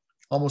being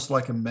almost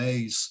like a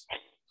maze.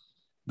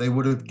 They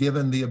would have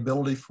given the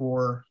ability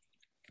for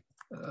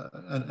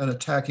an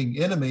attacking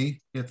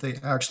enemy, if they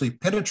actually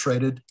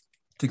penetrated,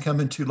 to come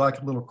into like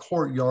a little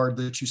courtyard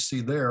that you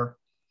see there,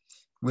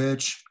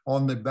 which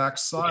on the back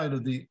side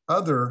of the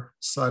other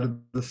side of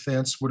the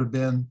fence would have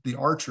been the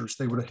archers.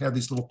 They would have had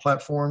these little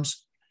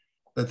platforms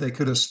that they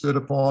could have stood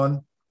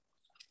upon.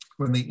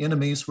 When the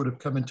enemies would have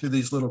come into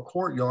these little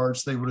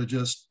courtyards, they would have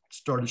just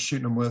started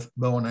shooting them with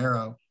bow and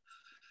arrow.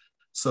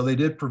 So they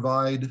did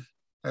provide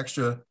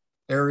extra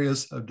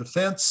areas of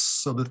defense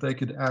so that they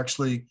could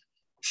actually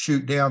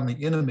shoot down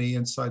the enemy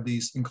inside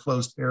these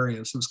enclosed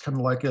areas. It was kind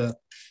of like a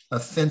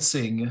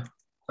fencing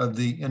of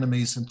the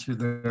enemies into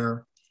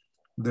their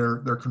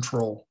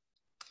control.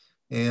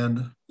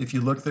 And if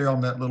you look there on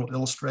that little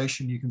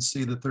illustration, you can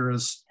see that there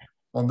is,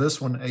 on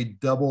this one, a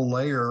double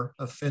layer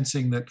of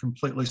fencing that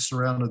completely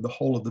surrounded the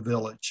whole of the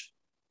village.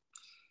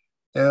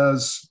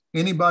 Has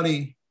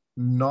anybody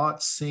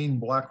not seen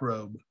Black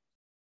Robe?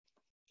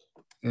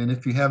 And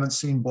if you haven't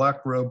seen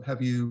Black Robe,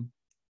 have you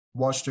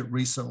watched it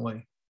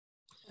recently?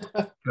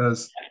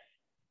 Because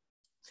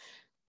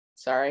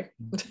Sorry.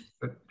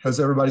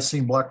 Has everybody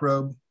seen Black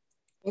Robe?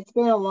 It's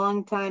been a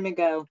long time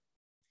ago.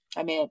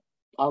 I mean,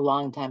 a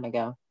long time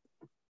ago.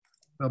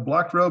 Now,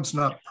 Black Robe's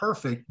not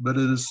perfect, but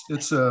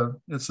it's a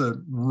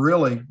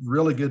really,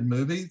 really good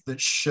movie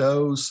that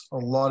shows a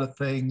lot of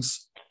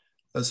things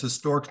as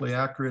historically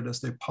accurate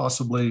as they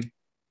possibly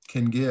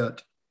can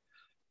get.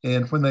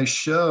 And when they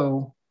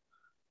show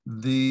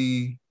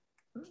the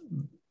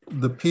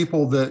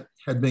people that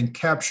had been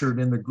captured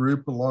in the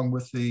group, along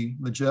with the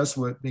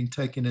Jesuit being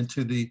taken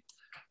into the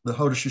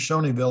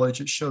Haudenosaunee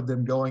village, it showed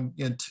them going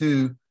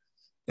into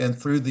and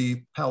through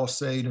the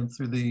palisade and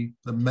through the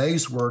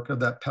maze work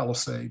of that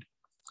palisade.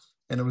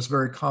 And it was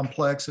very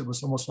complex. It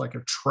was almost like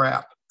a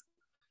trap.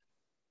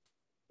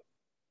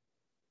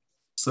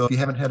 So if you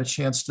haven't had a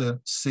chance to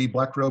see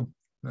Black Robe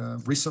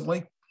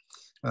recently,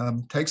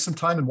 take some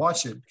time and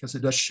watch it, because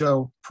it does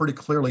show pretty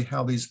clearly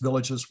how these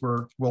villages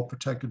were well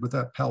protected with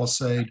that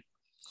palisade.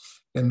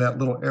 And that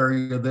little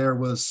area there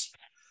was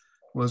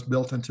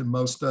built into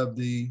most of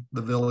the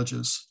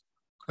villages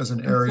as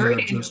an area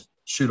to just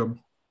shoot them.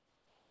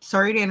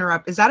 Sorry to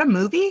interrupt. Is that a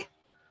movie?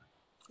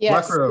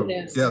 Yes, Black Robe, it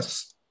is.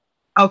 yes.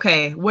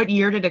 Okay. What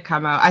year did it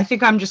come out? I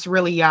think I'm just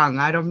really young.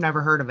 I've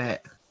never heard of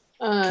it.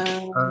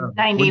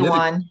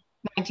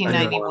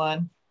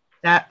 1991.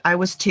 That I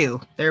was 2.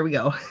 There we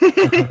go.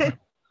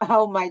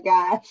 Oh my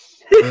gosh.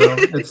 Well,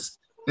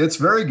 it's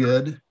very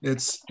good.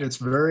 It's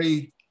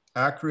very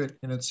accurate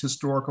in its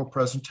historical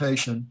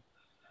presentation,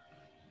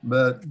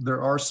 but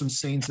there are some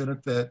scenes in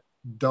it that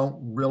don't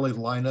really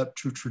line up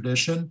to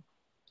tradition.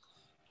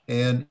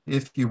 And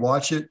if you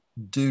watch it,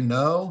 do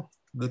know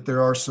that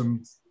there are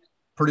some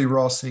pretty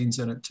raw scenes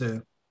in it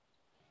too.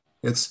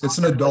 It's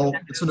an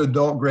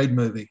adult grade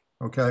movie.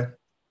 Okay.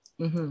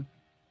 Mm-hmm.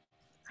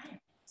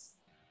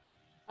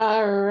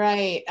 All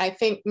right. I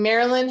think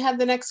Marilyn had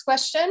the next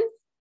question.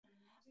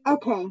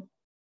 Okay.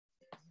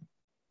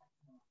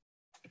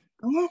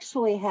 I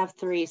actually have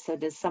three. So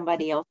does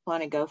somebody else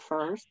want to go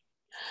first?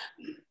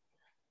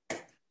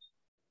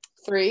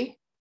 3.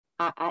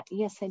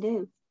 Yes, I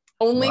do.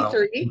 Only Wow.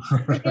 3.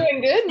 You're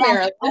doing good, Yes,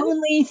 Marilyn.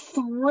 only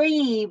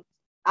 3.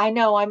 I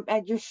know.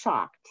 You're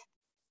shocked.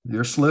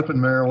 You're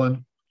slipping,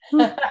 Marilyn.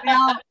 Well,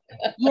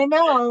 you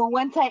know,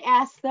 once I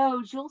ask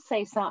those, you'll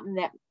say something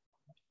that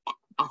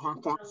I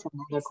have to ask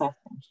another question.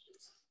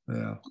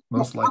 Yeah,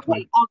 most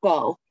likely.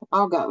 Okay,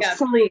 I'll go. Yeah,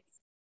 So, please.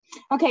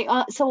 okay,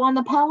 so on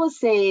the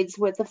Palisades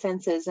with the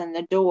fences and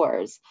the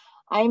doors,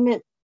 I'm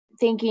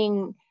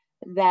thinking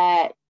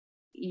that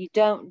you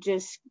don't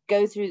just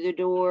go through the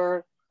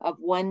door of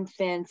one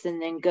fence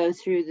and then go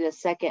through the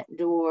second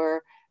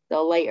door,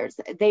 the layers.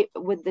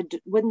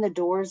 Wouldn't the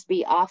doors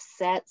be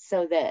offset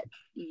so that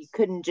you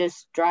couldn't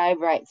just drive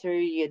right through?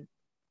 You'd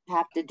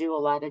have to do a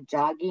lot of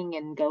jogging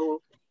and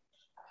go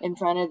in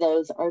front of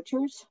those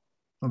archers.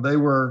 Well, they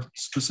were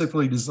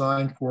specifically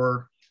designed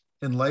for,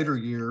 in later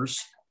years,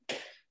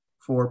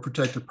 for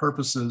protective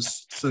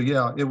purposes. So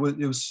yeah, it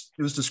was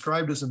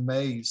described as a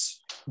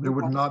maze. There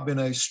would not have been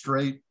a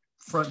straight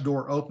front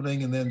door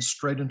opening and then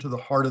straight into the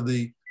heart of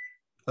the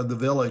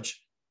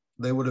village.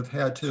 They would have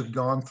had to have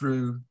gone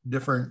through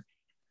different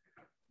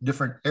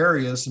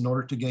areas in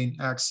order to gain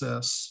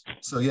access.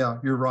 So yeah,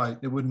 you're right.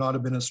 It would not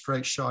have been a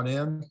straight shot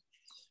in.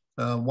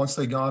 Once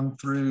they gone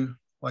through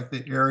like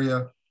the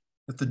area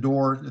at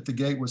the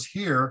gate was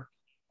here,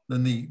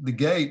 then the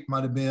gate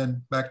might have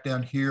been back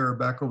down here or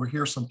back over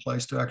here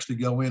someplace to actually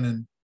go in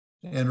and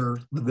enter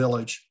the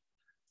village.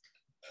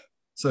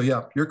 So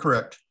yeah, you're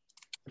correct.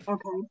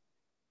 Okay.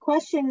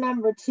 Question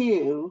number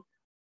 2,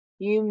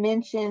 you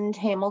mentioned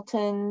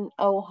Hamilton,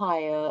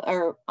 Ohio,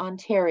 or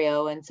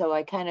Ontario, and so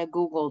I kind of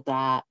Googled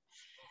that.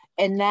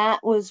 And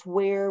that was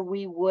where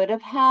we would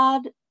have had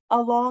a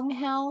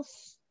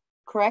longhouse,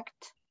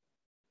 correct?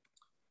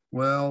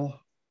 Well,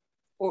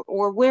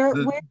 or where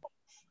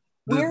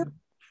the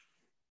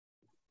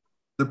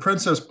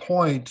Princess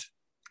Point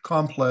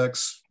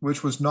complex,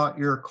 which was not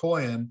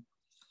Iroquoian,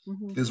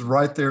 is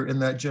right there in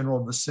that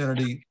general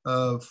vicinity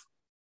of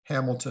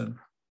Hamilton.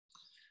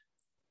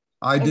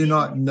 I do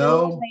not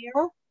know.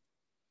 There?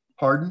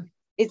 Pardon?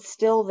 It's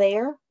still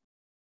there?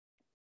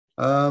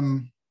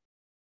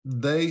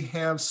 They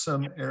have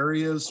some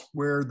areas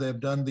where they've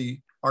done the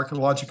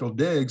archaeological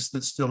digs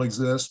that still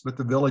exist, but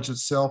the village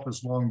itself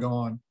is long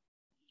gone.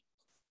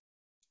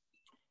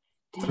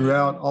 Damn.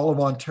 Throughout all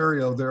of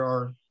Ontario, there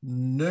are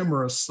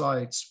numerous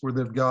sites where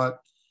they've got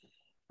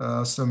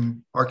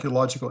some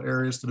archaeological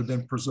areas that have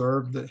been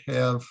preserved that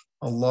have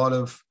a lot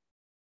of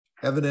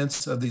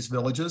evidence of these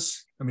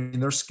villages. I mean,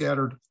 they're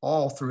scattered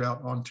all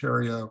throughout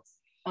Ontario.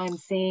 I'm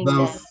seeing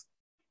that.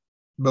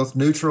 Both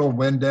neutral,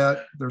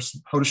 Wyandotte, there's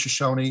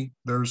Haudenosaunee,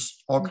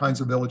 there's all kinds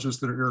of villages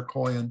that are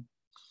Iroquoian.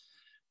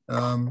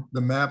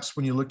 The maps,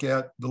 when you look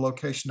at the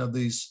location of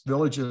these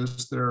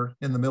villages, they're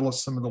in the middle of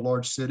some of the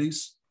large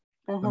cities.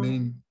 I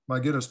mean, my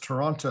goodness,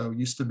 Toronto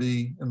used to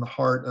be in the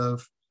heart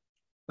of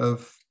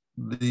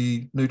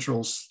the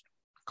neutrals'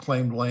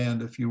 claimed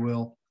land, if you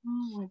will.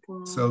 Oh my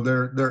God. So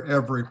they're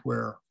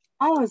everywhere.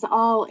 I was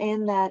all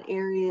in that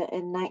area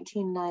in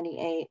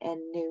 1998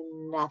 and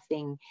knew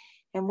nothing.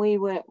 And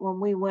when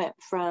we went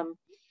from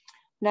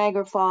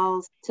Niagara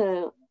Falls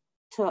to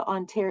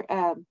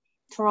Ontario,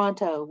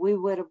 Toronto, we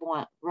would have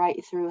went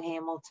right through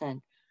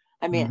Hamilton.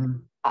 I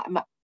mean,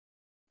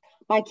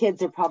 my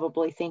kids are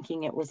probably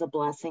thinking it was a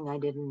blessing I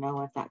didn't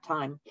know at that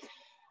time.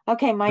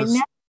 Okay,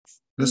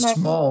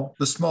 the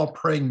small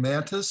praying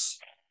mantis.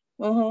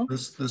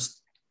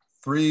 This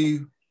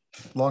 3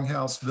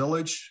 Longhouse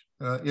village.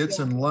 It's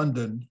in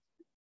London,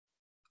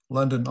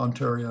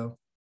 Ontario.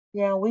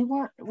 Yeah,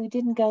 we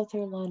didn't go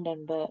through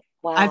London, but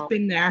wow. I've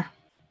been there.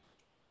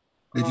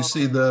 Did you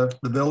see the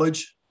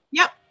village?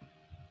 Yep.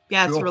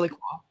 Yeah, Cool. It's really cool.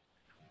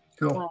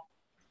 Cool. Wow.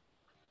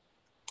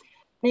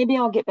 Maybe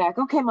I'll get back.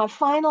 Okay, my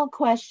final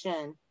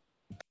question.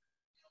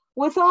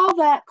 With all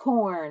that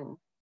corn,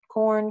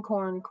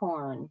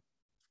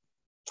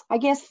 I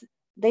guess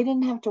they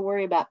didn't have to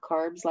worry about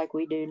carbs like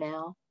we do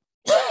now.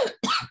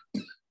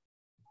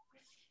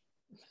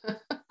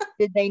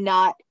 Did they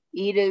not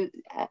eat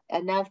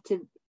enough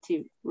to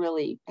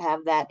really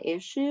have that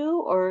issue?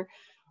 Or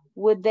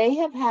would they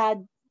have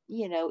had,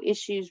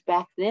 issues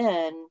back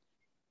then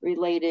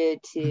related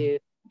to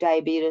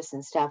diabetes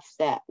and stuff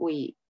that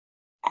we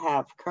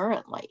have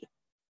currently?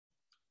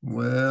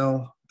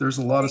 Well, there's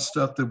a lot of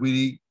stuff that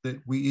we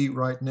eat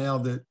right now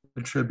that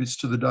attributes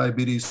to the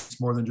diabetes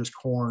more than just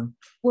corn.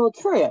 Well,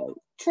 true.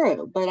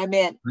 But I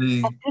mean,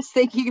 I'm just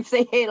thinking if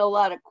they ate a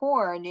lot of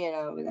corn,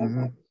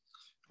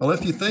 Well,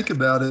 if you think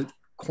about it,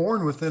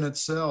 corn within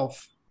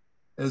itself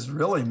is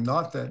really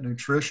not that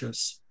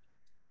nutritious.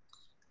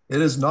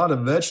 It is not a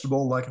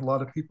vegetable like a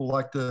lot of people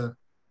like to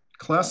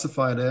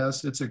classify it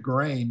as. It's a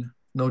grain,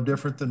 no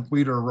different than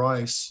wheat or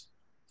rice.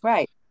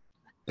 Right.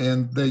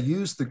 And they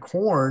use the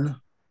corn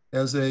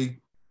as a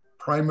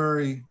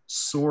primary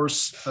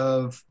source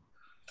of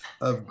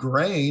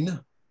grain.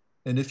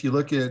 And if you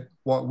look at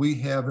what we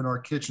have in our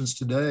kitchens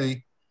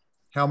today,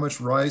 how much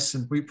rice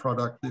and wheat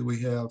product do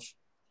we have?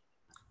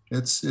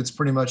 It's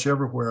pretty much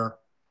everywhere.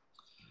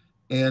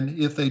 And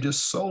if they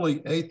just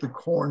solely ate the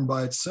corn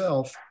by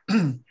itself,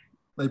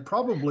 they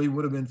probably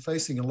would have been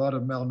facing a lot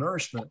of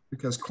malnourishment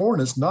because corn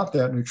is not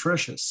that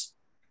nutritious.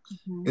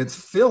 It's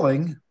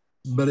filling,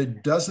 but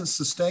it doesn't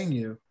sustain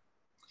you.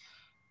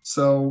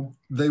 So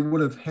they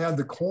would have had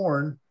the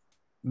corn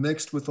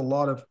mixed with a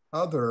lot of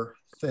other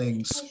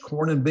things,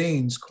 corn and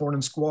beans, corn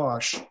and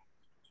squash,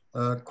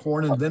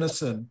 corn and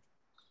venison,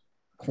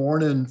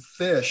 corn and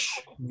fish.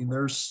 I mean,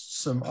 there's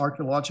some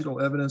archaeological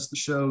evidence that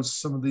shows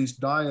some of these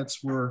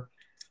diets were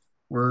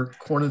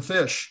corn and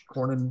fish,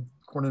 corn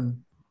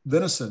and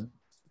venison.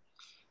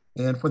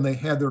 And when they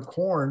had their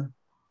corn,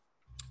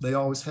 they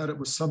always had it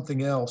with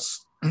something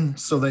else.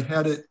 So they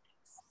had it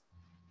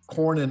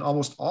corn in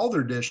almost all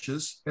their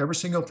dishes. Every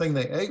single thing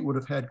they ate would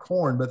have had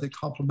corn, but they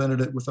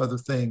complemented it with other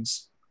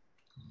things.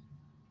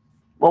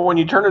 Well, when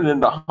you turn it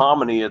into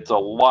hominy, it's a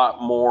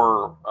lot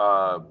more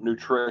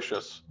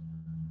nutritious.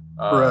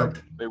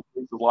 Correct. It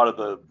has a lot of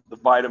the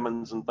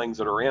vitamins and things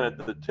that are in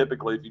it that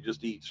typically, if you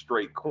just eat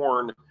straight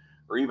corn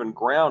or even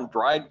ground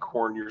dried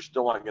corn, you're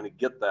still not going to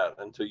get that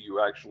until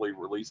you actually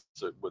release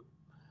it with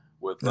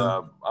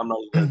I'm not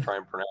even going to try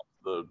and pronounce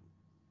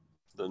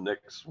the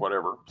Nix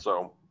whatever.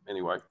 So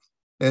anyway.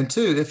 And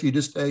two, if you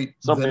just ate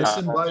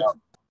venison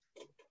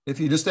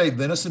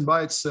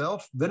by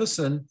itself,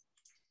 venison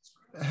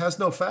has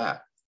no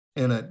fat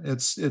in it.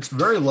 It's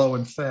very low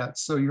in fat.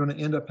 So you're going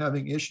to end up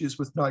having issues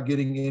with not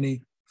getting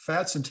any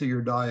fats into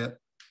your diet.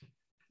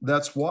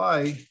 That's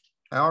why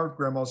our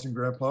grandmas and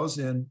grandpas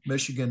in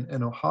Michigan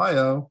and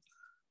Ohio,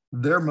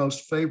 their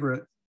most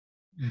favorite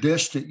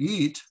dish to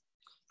eat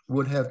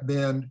would have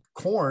been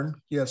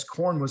corn. Yes,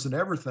 corn was in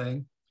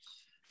everything,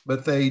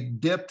 but they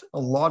dipped a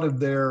lot of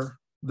their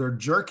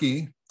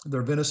jerky,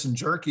 their venison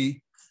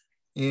jerky,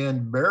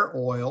 in bear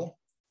oil,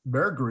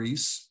 bear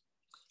grease,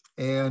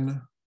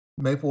 and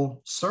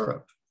maple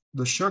syrup,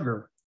 the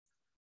sugar.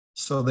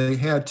 So they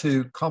had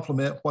to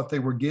complement what they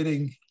were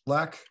getting,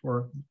 lack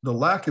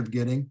of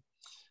getting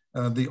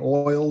the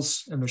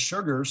oils and the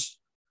sugars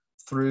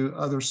through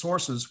other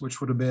sources, which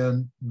would have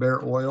been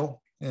bear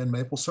oil and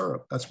maple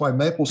syrup. That's why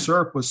maple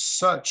syrup was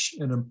such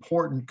an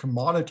important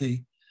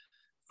commodity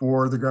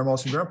for the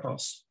grandmas and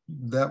grandpas.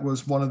 That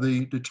was one of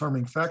the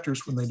determining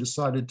factors when they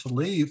decided to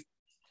leave.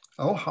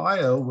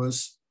 Ohio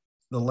was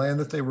the land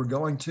that they were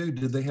going to.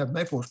 Did they have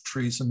maple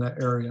trees in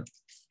that area?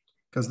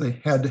 Because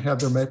they had to have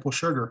their maple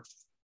sugar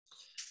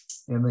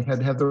and they had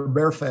to have their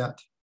bear fat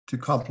to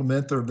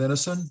complement their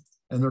venison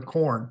and their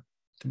corn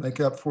to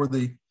make up for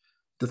the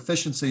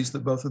deficiencies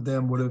that both of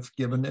them would have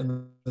given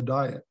in the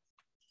diet.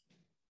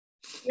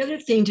 The other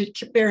thing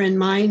to bear in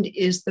mind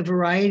is the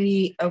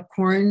variety of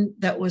corn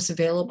that was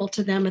available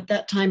to them at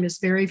that time is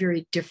very,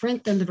 very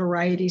different than the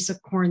varieties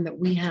of corn that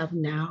we have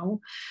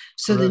now.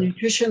 So the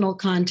nutritional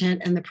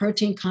content and the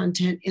protein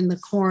content in the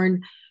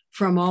corn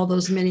from all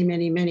those many,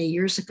 many, many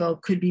years ago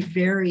could be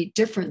very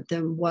different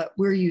than what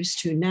we're used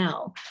to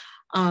now.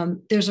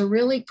 There's a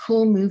really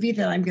cool movie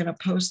that I'm going to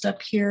post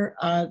up here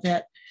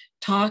that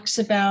talks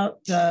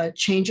about the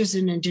changes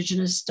in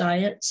indigenous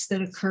diets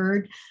that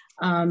occurred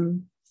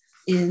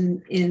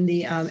in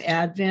the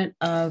advent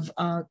of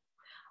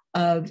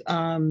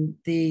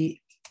the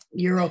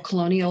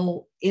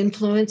Euro-colonial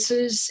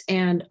influences.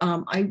 And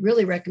I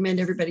really recommend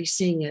everybody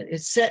seeing it.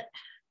 It's set,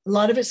 a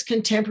lot of it's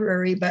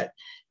contemporary, but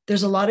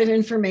there's a lot of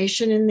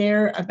information in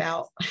there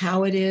about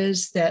how it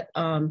is that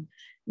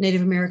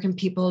Native American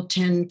people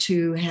tend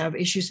to have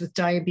issues with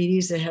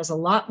diabetes. It has a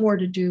lot more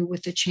to do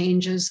with the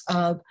changes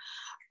of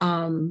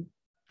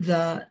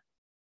the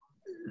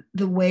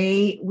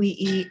way we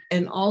eat,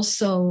 and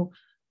also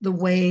the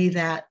way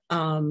that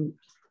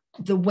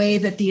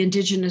the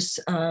indigenous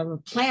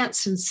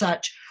plants and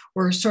such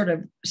were sort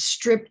of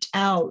stripped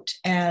out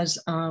as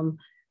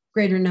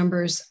greater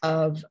numbers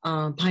of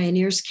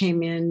pioneers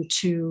came in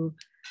to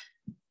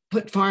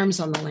put farms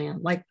on the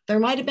land. Like there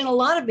might have been a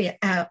lot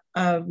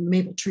of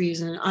maple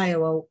trees in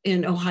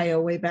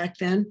Ohio way back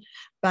then,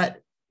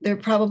 but there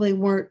probably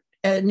weren't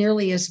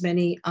nearly as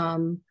many,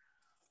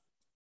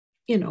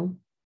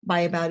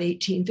 by about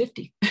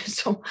 1850.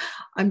 So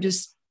I'm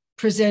just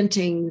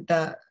presenting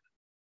the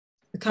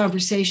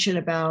conversation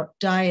about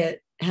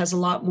diet has a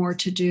lot more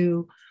to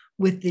do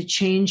with the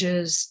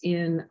changes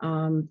in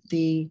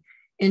the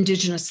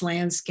indigenous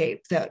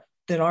landscape that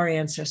our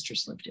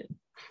ancestors lived in.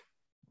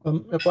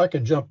 If I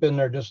could jump in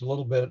there just a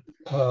little bit,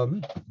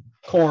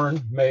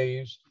 corn,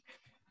 maize,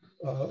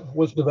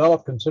 was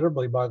developed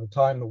considerably by the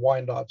time the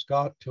Wyandottes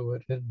got to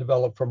it. It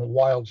developed from a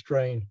wild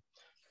strain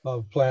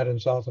of plant in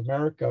South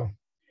America.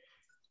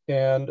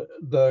 And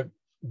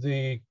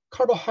the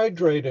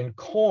carbohydrate in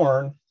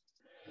corn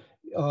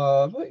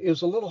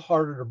is a little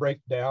harder to break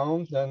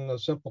down than the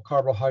simple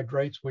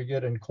carbohydrates we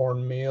get in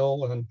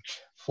cornmeal and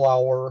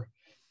flour,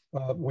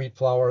 wheat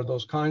flour,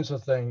 those kinds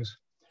of things.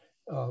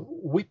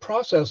 We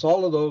process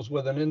all of those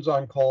with an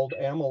enzyme called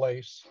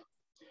amylase,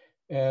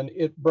 and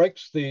it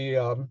breaks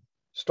the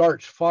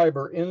starch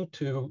fiber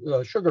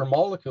into sugar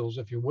molecules,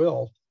 if you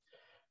will.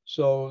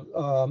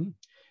 So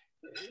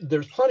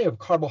there's plenty of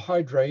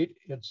carbohydrate.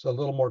 It's a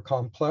little more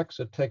complex.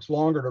 It takes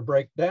longer to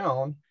break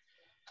down,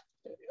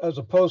 as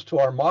opposed to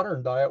our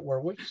modern diet, where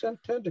we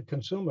tend to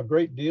consume a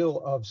great deal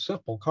of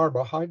simple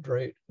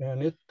carbohydrate,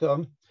 and it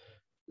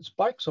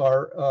spikes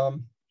our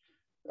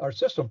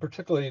system,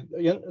 particularly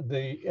in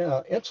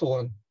the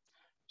insulin.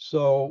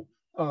 So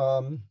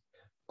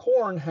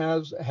corn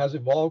has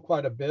evolved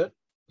quite a bit.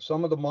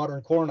 Some of the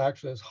modern corn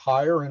actually is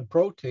higher in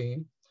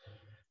protein,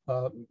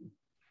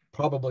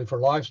 probably for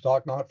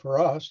livestock, not for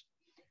us,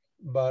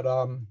 but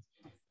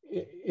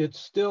it's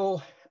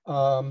still,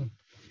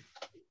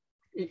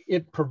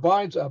 it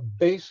provides a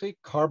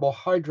basic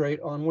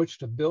carbohydrate on which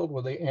to build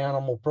with the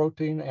animal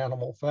protein,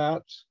 animal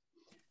fats,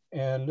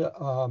 and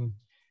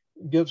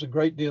gives a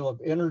great deal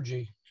of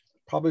energy.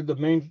 Probably the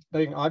main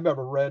thing I've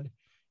ever read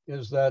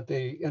is that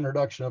the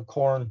introduction of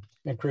corn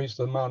increased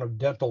the amount of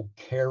dental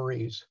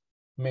caries,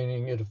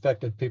 meaning it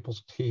affected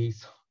people's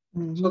teeth.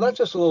 So that's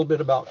just a little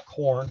bit about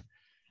corn.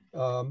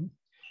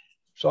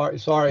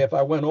 Sorry if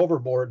I went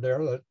overboard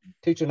there.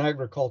 Teaching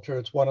agriculture,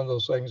 it's one of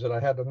those things that I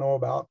had to know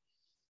about.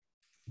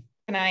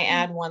 Can I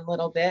add one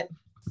little bit?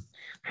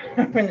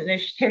 From a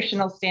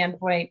nutritional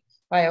standpoint,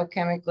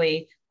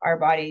 biochemically, our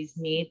bodies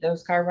need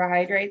those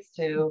carbohydrates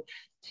to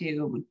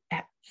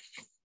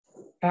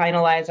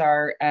finalize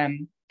our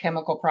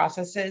chemical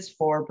processes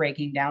for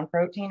breaking down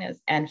protein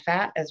and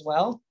fat as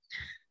well.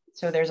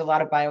 So there's a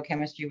lot of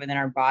biochemistry within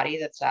our body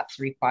that's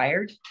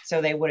required.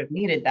 So they would have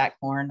needed that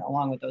corn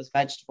along with those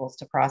vegetables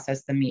to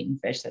process the meat and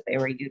fish that they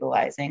were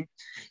utilizing.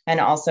 And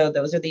also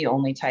those are the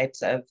only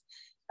types of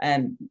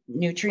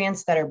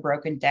nutrients that are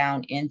broken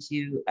down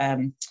into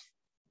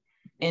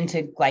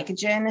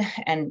glycogen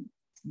and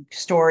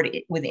stored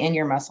within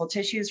your muscle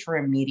tissues for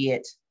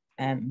immediate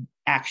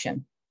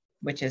action,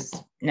 which is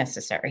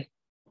necessary.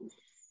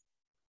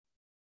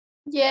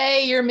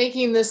 Yay, you're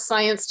making this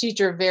science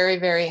teacher very,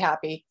 very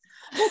happy.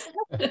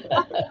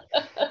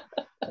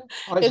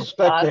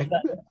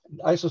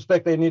 I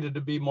suspect they needed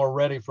to be more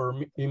ready for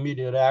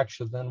immediate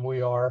action than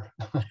we are.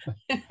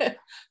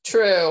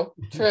 True.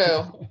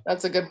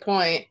 That's a good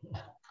point.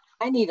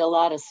 I need a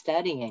lot of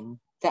studying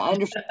to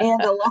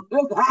understand a lot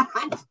of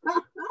that.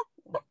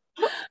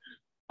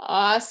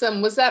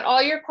 Awesome. Was that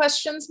all your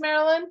questions,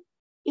 Marilyn?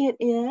 It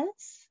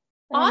is.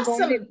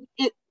 Awesome.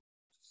 It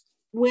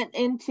went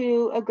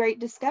into a great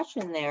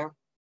discussion there.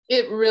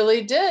 It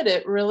really did.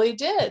 It really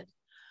did.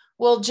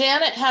 Well,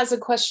 Janet has a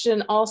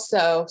question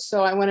also,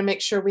 so I want to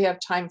make sure we have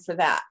time for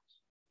that.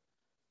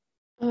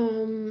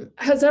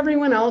 Has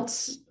everyone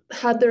else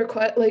had their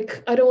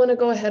like, I don't want to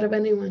go ahead of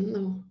anyone,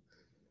 though.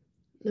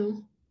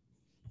 No,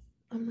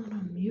 I'm not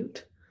on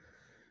mute.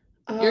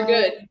 You're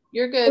good.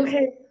 You're good.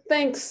 Okay,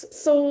 thanks.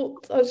 So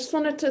I just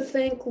wanted to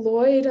thank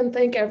Lloyd and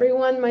thank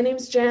everyone. My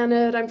name's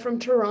Janet. I'm from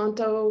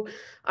Toronto.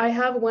 I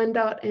have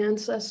Wyandotte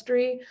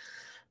ancestry.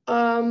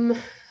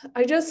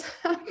 I just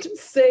have to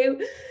say,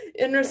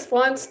 in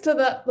response to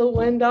that, the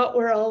Wyandotte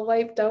were all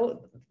wiped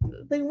out.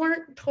 They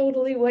weren't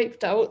totally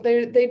wiped out.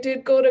 They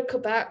did go to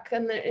Quebec,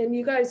 and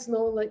you guys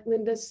know like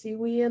Linda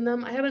Siwi and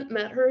them. I haven't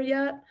met her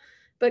yet,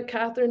 but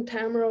Catherine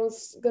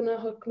Tamero's gonna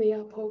hook me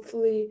up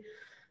hopefully,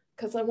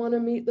 because I want to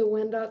meet the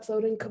Wyandottes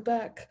out in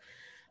Quebec.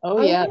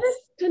 Oh yes. I wanted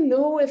to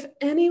know if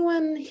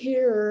anyone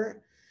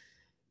here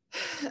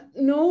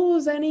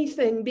knows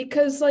anything,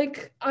 because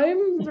like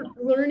I'm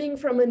learning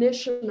from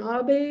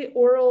Anishinaabe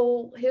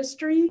oral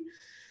history,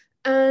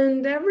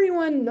 and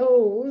everyone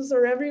knows,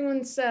 or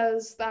everyone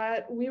says,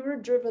 that we were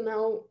driven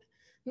out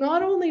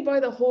not only by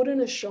the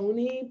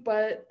Haudenosaunee,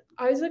 but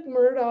Isaac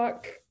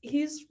Murdoch,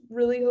 he's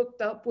really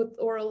hooked up with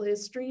oral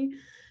history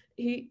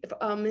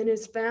in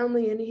his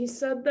family, and he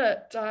said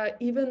that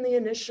even the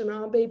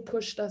Anishinaabe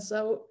pushed us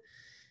out.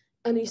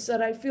 And he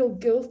said, I feel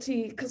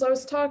guilty, because I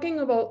was talking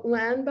about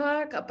land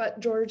back up at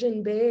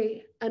Georgian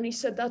Bay. And he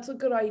said, that's a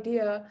good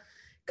idea,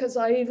 because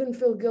I even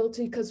feel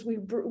guilty because we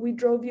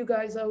drove you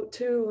guys out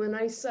too. And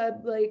I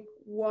said, like,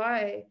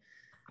 why?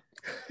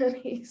 And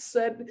he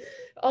said,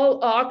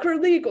 all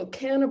awkwardly, he goes,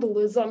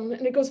 cannibalism.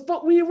 And he goes,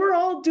 but we were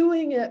all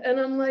doing it.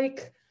 And I'm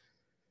like,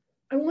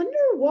 I wonder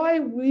why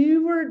we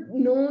were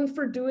known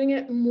for doing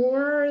it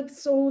more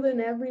so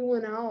than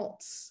everyone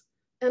else.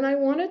 And I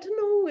wanted to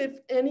know if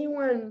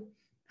anyone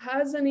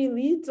has any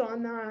leads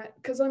on that,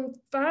 because I'm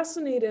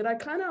fascinated. I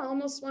kind of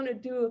almost want to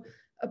do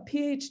a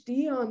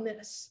PhD on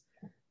this.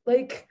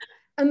 Like,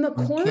 and the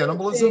corn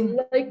cannibalism thing,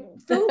 like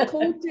Phil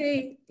Cote,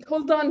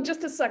 hold on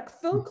just a sec.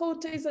 Phil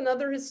Cote is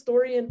another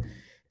historian,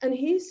 and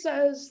he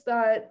says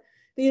that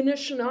the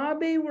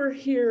Anishinaabe were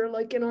here,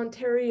 like in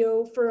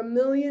Ontario, for 1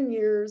 million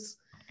years,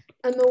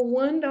 and the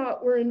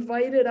Wyandotte were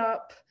invited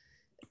up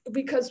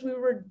because we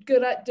were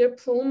good at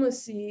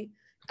diplomacy.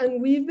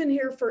 And we've been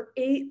here for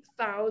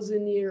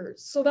 8,000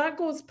 years. So that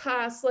goes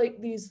past like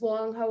these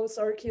Longhouse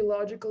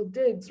archaeological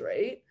digs,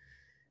 right?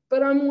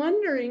 But I'm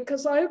wondering,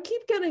 because I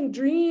keep getting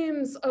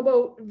dreams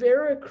about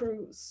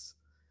Veracruz.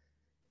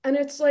 And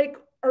it's like,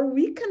 are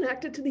we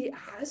connected to the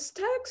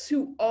Aztecs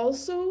who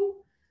also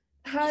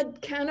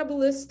had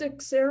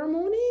cannibalistic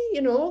ceremony,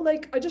 you know,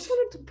 like I just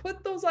wanted to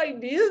put those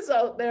ideas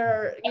out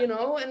there, you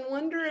know, and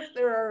wonder if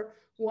there are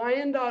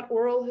Wyandotte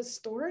oral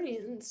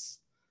historians.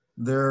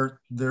 There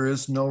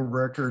is no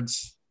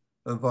records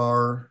of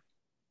our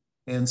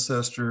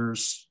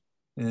ancestors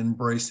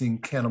embracing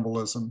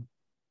cannibalism.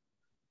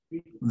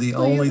 The So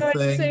only you guys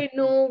thing, say,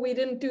 no, we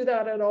didn't do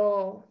that at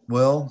all.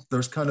 well,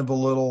 there's kind of a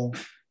little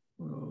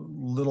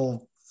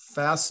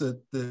facet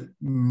that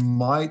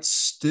might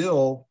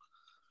still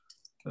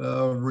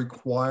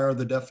require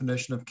the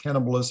definition of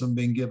cannibalism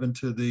being given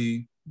to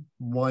the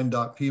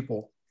Wyandotte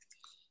people.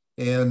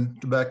 And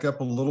to back up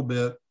a little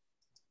bit,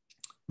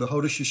 the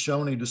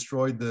Haudenosaunee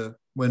destroyed the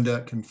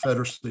Wyandotte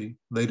Confederacy.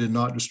 They did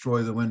not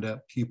destroy the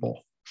Wyandotte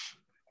people.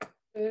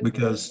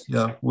 Because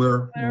yeah,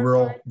 we're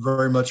all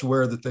very much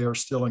aware that they are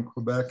still in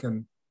Quebec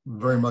and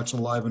very much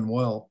alive and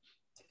well.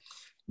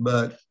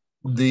 But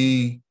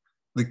the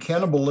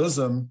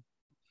cannibalism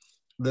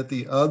that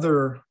the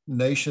other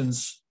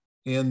nations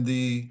in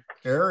the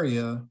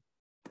area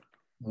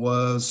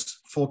was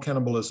full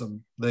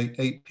cannibalism. They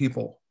ate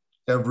people,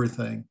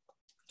 everything.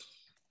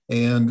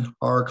 And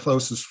our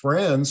closest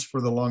friends for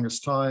the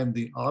longest time,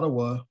 the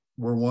Ottawa,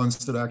 were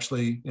ones that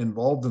actually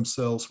involved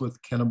themselves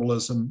with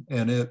cannibalism,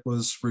 and it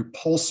was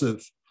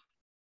repulsive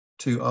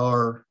to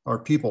our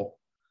people.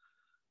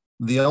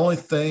 The only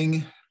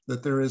thing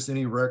that there is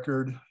any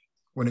record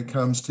when it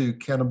comes to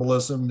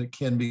cannibalism that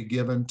can be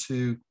given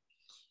to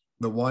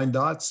the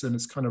Wyandottes, and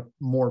it's kind of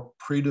more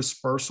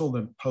pre-dispersal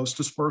than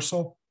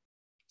post-dispersal,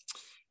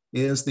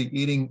 is the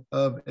eating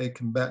of a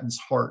combatant's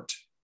heart.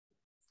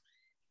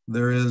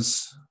 There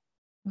is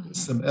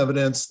some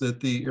evidence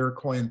that the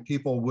Iroquoian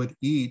people would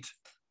eat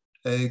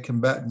a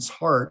combatant's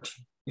heart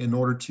in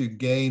order to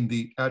gain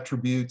the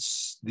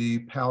attributes, the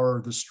power,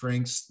 the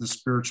strengths, the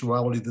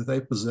spirituality that they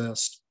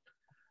possessed.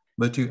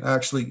 But to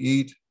actually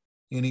eat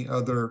any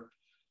other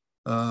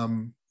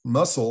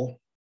muscle,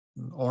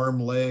 arm,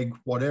 leg,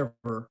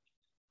 whatever,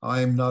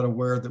 I'm not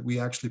aware that we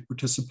actually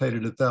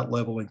participated at that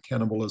level in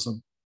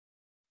cannibalism.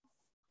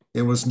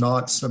 It was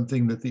not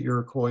something that the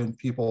Iroquoian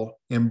people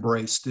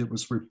embraced. It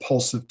was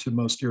repulsive to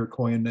most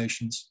Iroquoian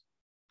nations.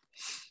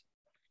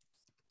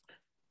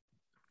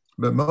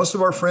 But most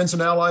of our friends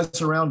and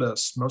allies around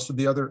us, most of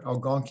the other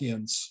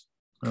Algonquians,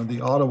 the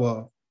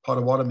Ottawa,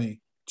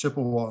 Potawatomi,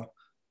 Chippewa,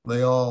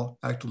 they all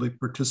actively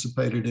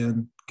participated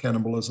in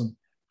cannibalism.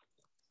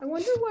 I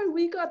wonder why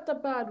we got the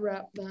bad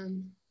rap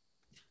then.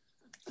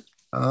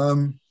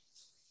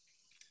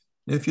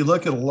 If you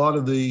look at a lot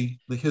of the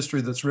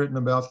history that's written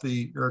about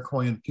the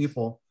Iroquoian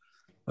people,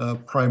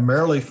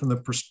 primarily from the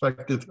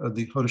perspective of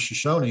the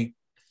Haudenosaunee,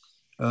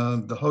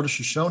 the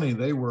Haudenosaunee,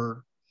 they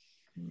were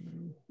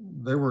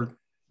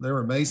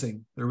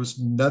amazing. There was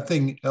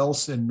nothing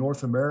else in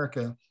North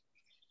America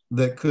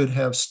that could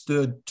have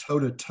stood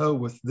toe-to-toe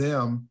with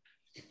them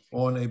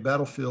on a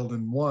battlefield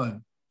and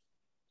won,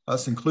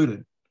 us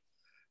included.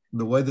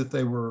 The way that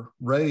they were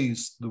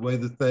raised, the way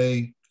that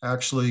they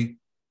actually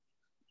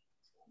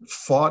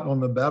fought on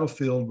the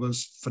battlefield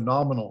was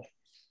phenomenal.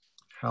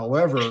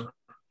 However,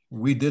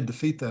 we did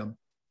defeat them.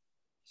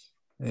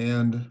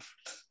 And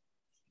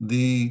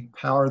the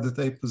power that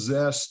they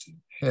possessed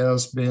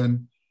has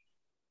been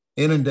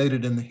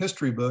inundated in the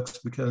history books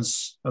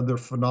because of their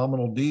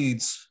phenomenal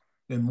deeds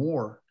in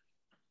war.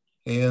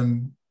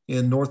 And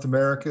in North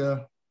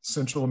America,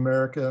 Central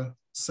America,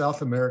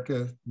 South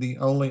America, the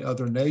only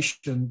other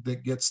nation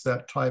that gets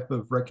that type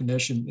of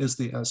recognition is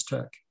the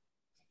Aztec.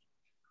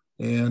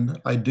 And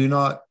I do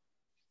not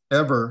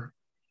ever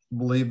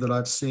believe that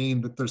I've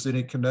seen that there's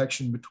any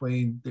connection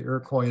between the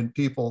Iroquoian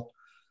people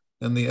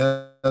and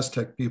the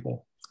Aztec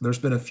people. There's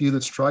been a few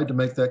that's tried to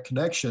make that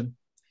connection,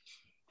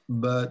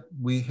 but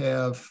we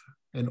have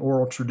an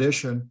oral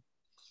tradition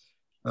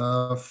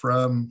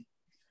from,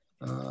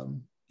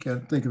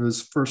 can't think of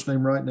his first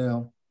name right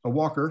now, a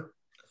Walker.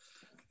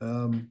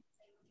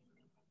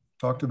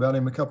 Talked about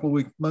him a couple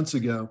of months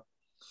ago.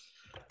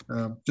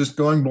 Just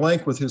going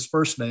blank with his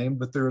first name,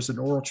 but there is an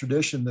oral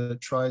tradition that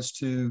tries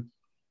to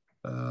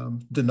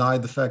deny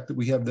the fact that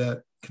we have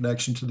that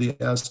connection to the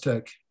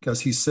Aztec,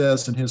 because he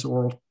says in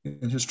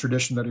his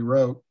tradition that he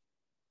wrote,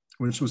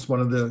 which was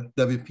one of the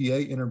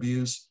WPA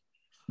interviews,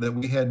 that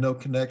we had no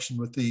connection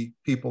with the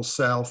people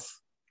south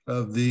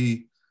of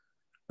the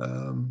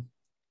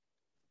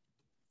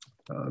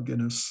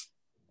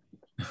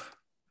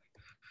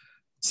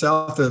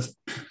south of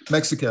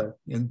Mexico,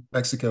 in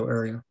Mexico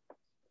area,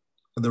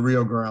 the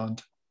Rio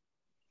Grande.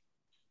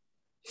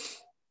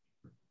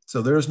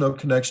 So there is no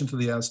connection to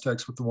the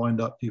Aztecs with the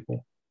Wyandotte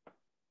people.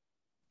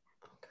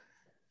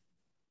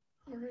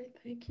 All right,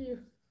 thank you.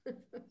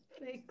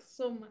 Thanks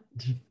so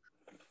much.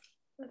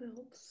 That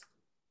helps.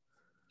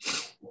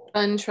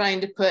 Fun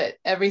trying to put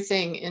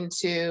everything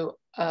into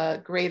a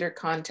greater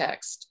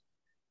context.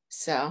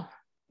 So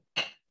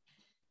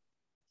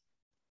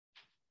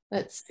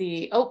let's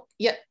see. Oh,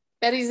 yep.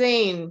 Betty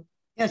Zane,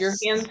 yes. Your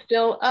hand's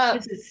still up.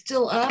 Is it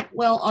still up?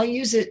 Well, I'll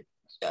use it.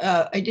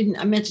 I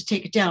meant to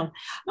take it down.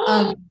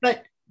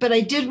 But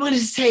I did want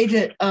to say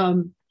that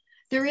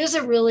There is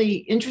a really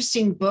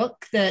interesting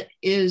book that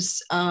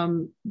is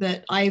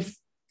that I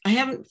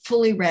haven't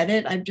fully read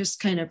it. I've just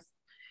kind of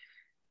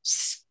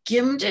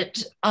skimmed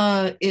it.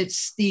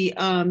 It's the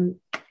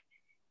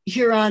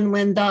Huron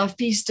Wyandotte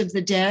Feast of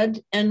the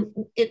Dead, and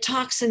it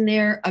talks in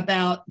there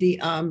about the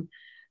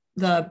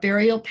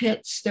burial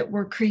pits that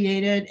were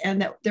created,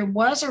 and that there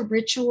was a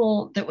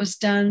ritual that was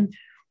done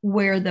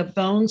where the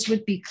bones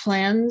would be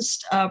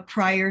cleansed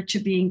prior to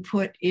being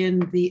put in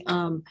the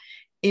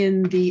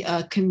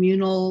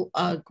communal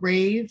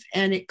grave.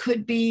 And it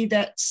could be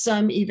that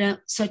some event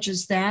such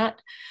as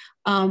that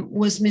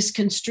was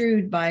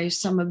misconstrued by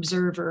some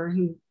observer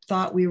who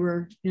thought we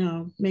were,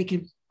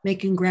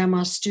 making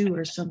grandma stew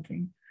or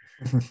something.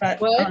 But,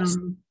 what?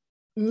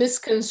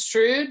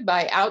 Misconstrued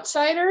by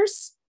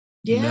outsiders?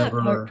 Yeah,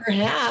 Never.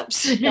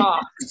 perhaps.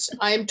 Shocked.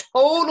 I'm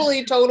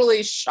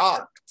totally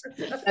shocked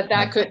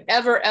that could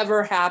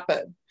ever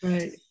happen.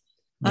 Right.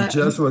 The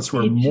Jesuits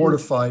were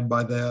mortified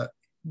by that.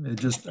 It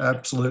just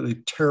absolutely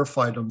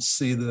terrified them to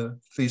see the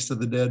Feast of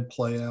the Dead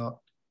play out.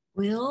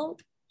 Well,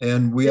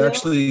 and we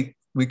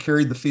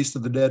carried the Feast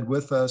of the Dead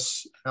with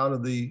us out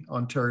of the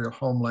Ontario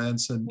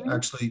homelands, and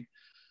actually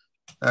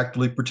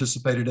actively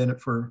participated in it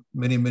for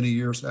many, many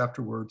years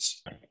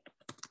afterwards.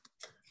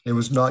 It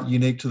was not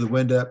unique to the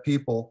Wyandotte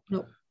people.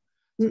 No.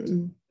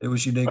 Mm-mm. It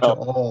was unique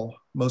to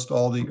most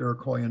all the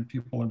Iroquoian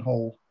people in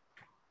whole.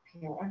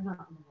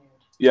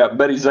 Yeah,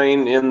 Betty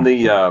Zane, in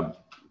the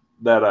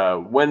that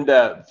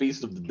Wyandotte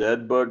Feast of the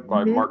Dead book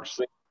by Mark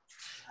Singh,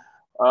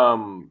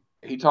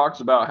 he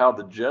talks about how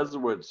the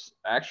Jesuits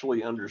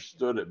actually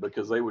understood it,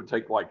 because they would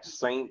take like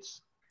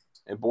saints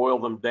and boil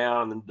them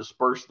down and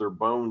disperse their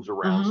bones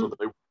around, so that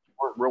they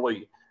weren't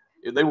really,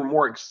 they were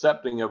more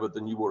accepting of it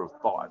than you would have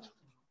thought.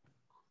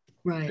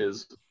 Right.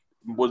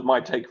 Was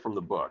my take from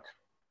the book.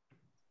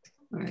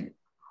 Right.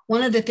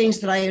 One of the things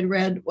that I had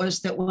read was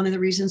that one of the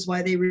reasons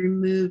why they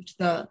removed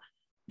the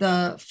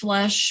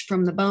flesh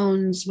from the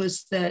bones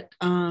was that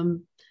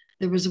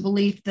there was a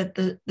belief that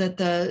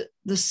the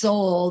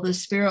soul, the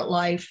spirit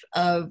life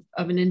of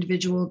an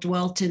individual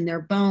dwelt in their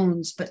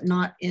bones, but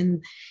not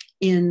in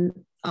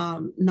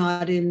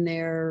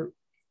their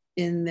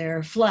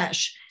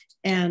flesh.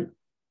 And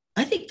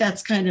I think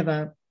that's kind of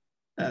a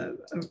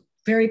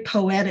very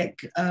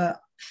poetic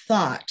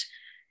thought,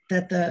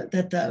 that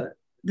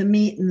the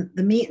meat and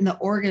the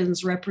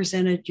organs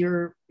represented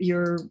your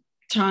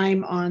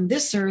time on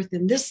this earth,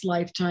 in this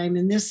lifetime,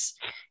 in this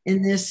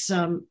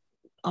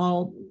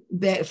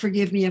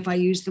forgive me if I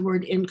use the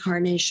word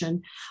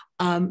incarnation,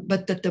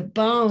 but that the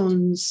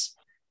bones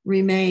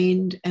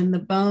remained, and the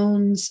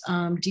bones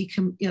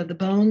the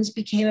bones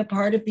became a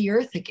part of the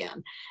earth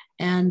again,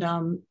 and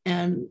in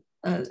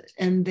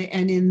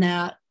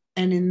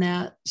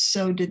that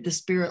so did the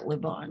spirit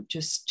live on.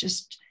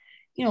 Just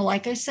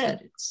like I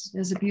said,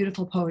 there's a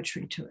beautiful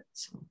poetry to it.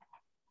 So.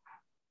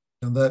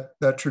 And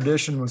that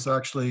tradition was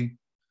actually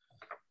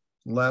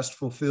last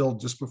fulfilled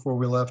just before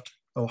we left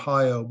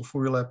Ohio,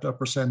 before we left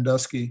Upper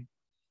Sandusky,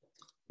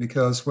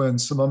 because when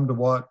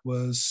Samumdawat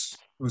was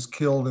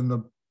killed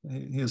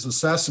he was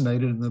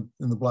assassinated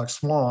in the Black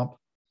Swamp.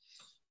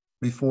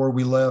 Before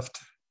we left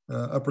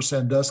Upper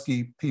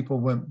Sandusky, people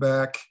went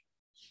back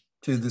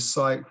to the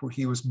site where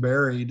he was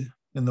buried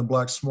in the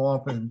Black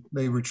Swamp, and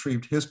they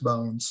retrieved his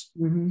bones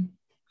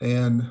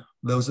and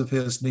those of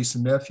his niece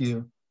and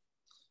nephew,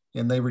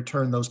 and they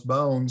returned those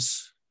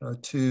bones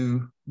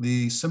to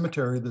the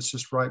cemetery that's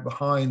just right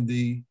behind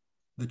the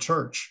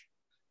church,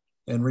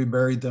 and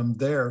reburied them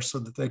there so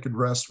that they could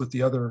rest with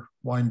the other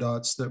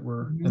Wyandottes that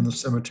were in the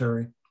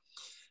cemetery.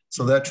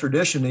 So that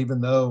tradition,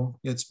 even though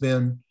it's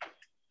been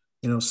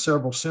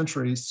several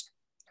centuries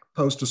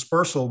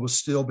post-dispersal, was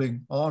still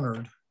being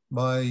honored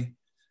by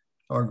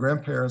our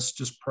grandparents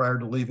just prior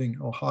to leaving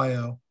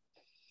Ohio.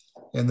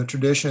 And the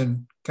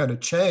tradition kind of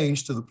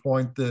changed to the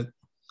point that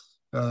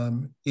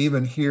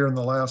even here in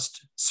the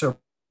last several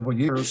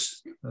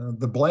years,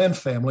 the Bland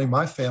family,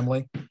 my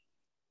family,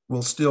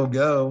 will still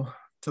go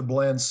to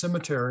Bland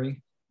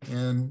Cemetery.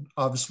 And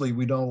obviously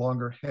we no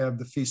longer have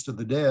the Feast of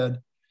the Dead,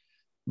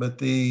 but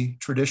the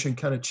tradition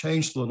kind of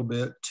changed a little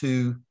bit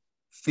to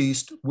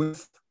feast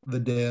with the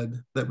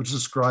dead that was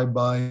described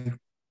by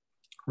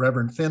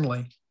Reverend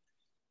Finley.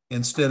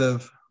 Instead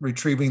of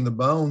retrieving the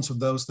bones of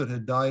those that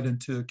had died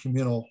into a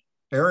communal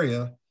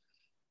area,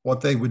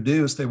 what they would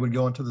do is they would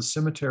go into the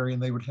cemetery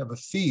and they would have a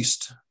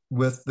feast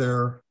with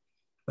their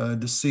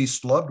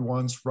deceased loved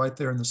ones right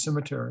there in the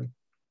cemetery.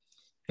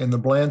 And the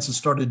Blands had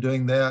started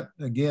doing that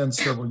again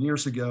several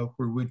years ago,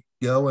 where we'd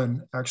go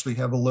and actually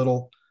have a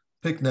little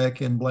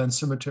picnic in Bland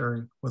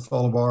Cemetery with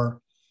all of our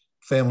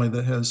family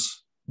that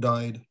has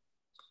died.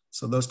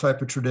 So those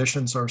type of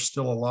traditions are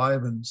still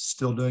alive and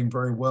still doing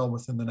very well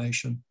within the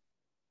nation.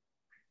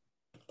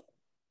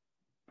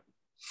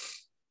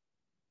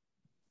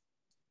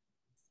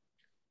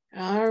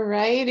 All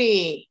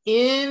righty.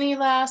 Any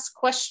last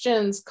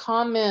questions,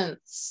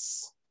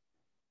 comments?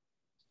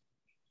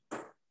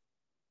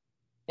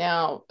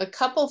 Now, a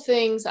couple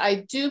things. I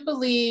do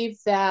believe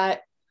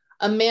that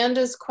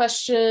Amanda's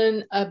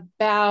question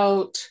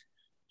about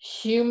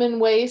Human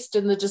waste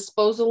and the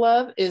disposal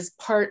of is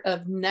part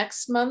of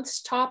next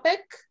month's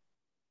topic.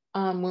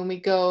 When we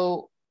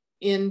go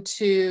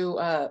into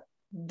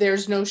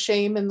there's no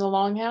shame in the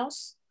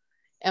Longhouse.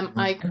 Am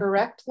I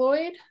correct,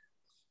 Lloyd?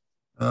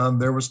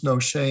 There was no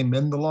shame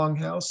in the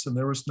Longhouse, and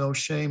there was no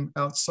shame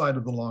outside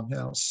of the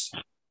Longhouse.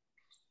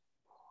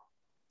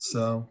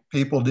 So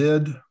people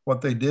did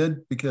what they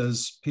did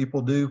because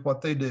people do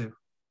what they do.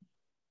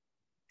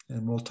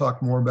 And we'll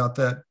talk more about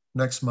that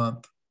next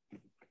month.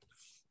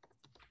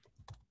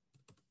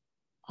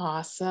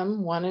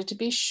 Awesome. Wanted to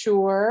be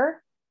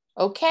sure.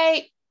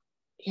 Okay.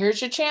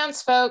 Here's your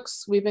chance,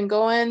 folks. We've been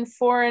going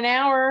for an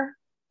hour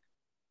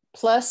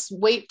plus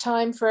wait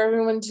time for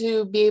everyone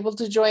to be able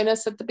to join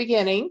us at the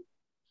beginning.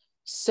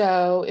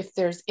 So if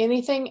there's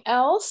anything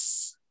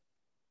else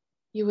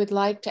you would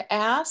like to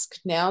ask,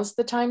 now's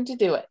the time to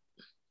do it.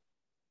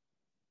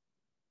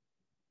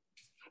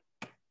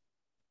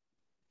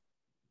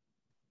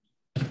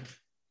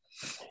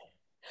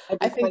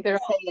 I think they're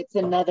say it's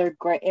another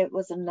great. It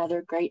was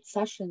another great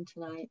session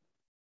tonight.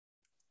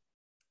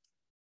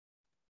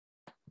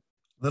 A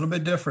little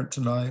bit different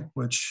tonight,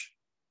 which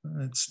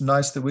it's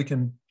nice that we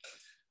can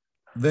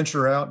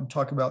venture out and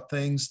talk about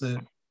things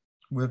that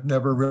we've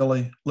never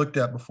really looked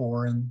at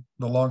before. And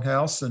the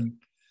Longhouse and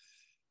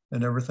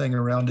everything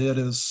around it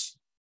is,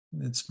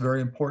 it's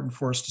very important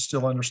for us to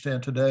still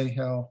understand today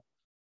how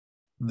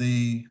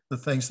the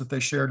things that they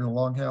shared in the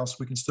Longhouse,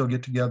 we can still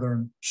get together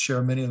and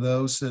share many of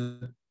those,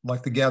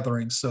 like the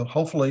gathering. So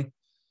hopefully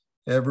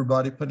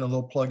everybody putting a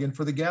little plug in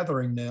for the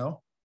gathering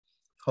now.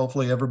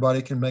 Hopefully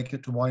everybody can make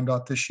it to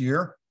Wyandotte this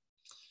year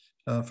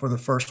for the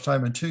first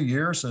time in 2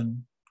 years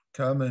and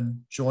come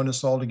and join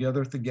us all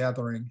together at the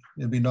gathering.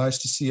 It'd be nice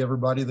to see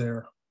everybody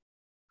there.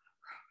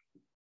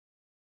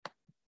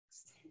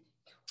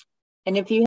 And if you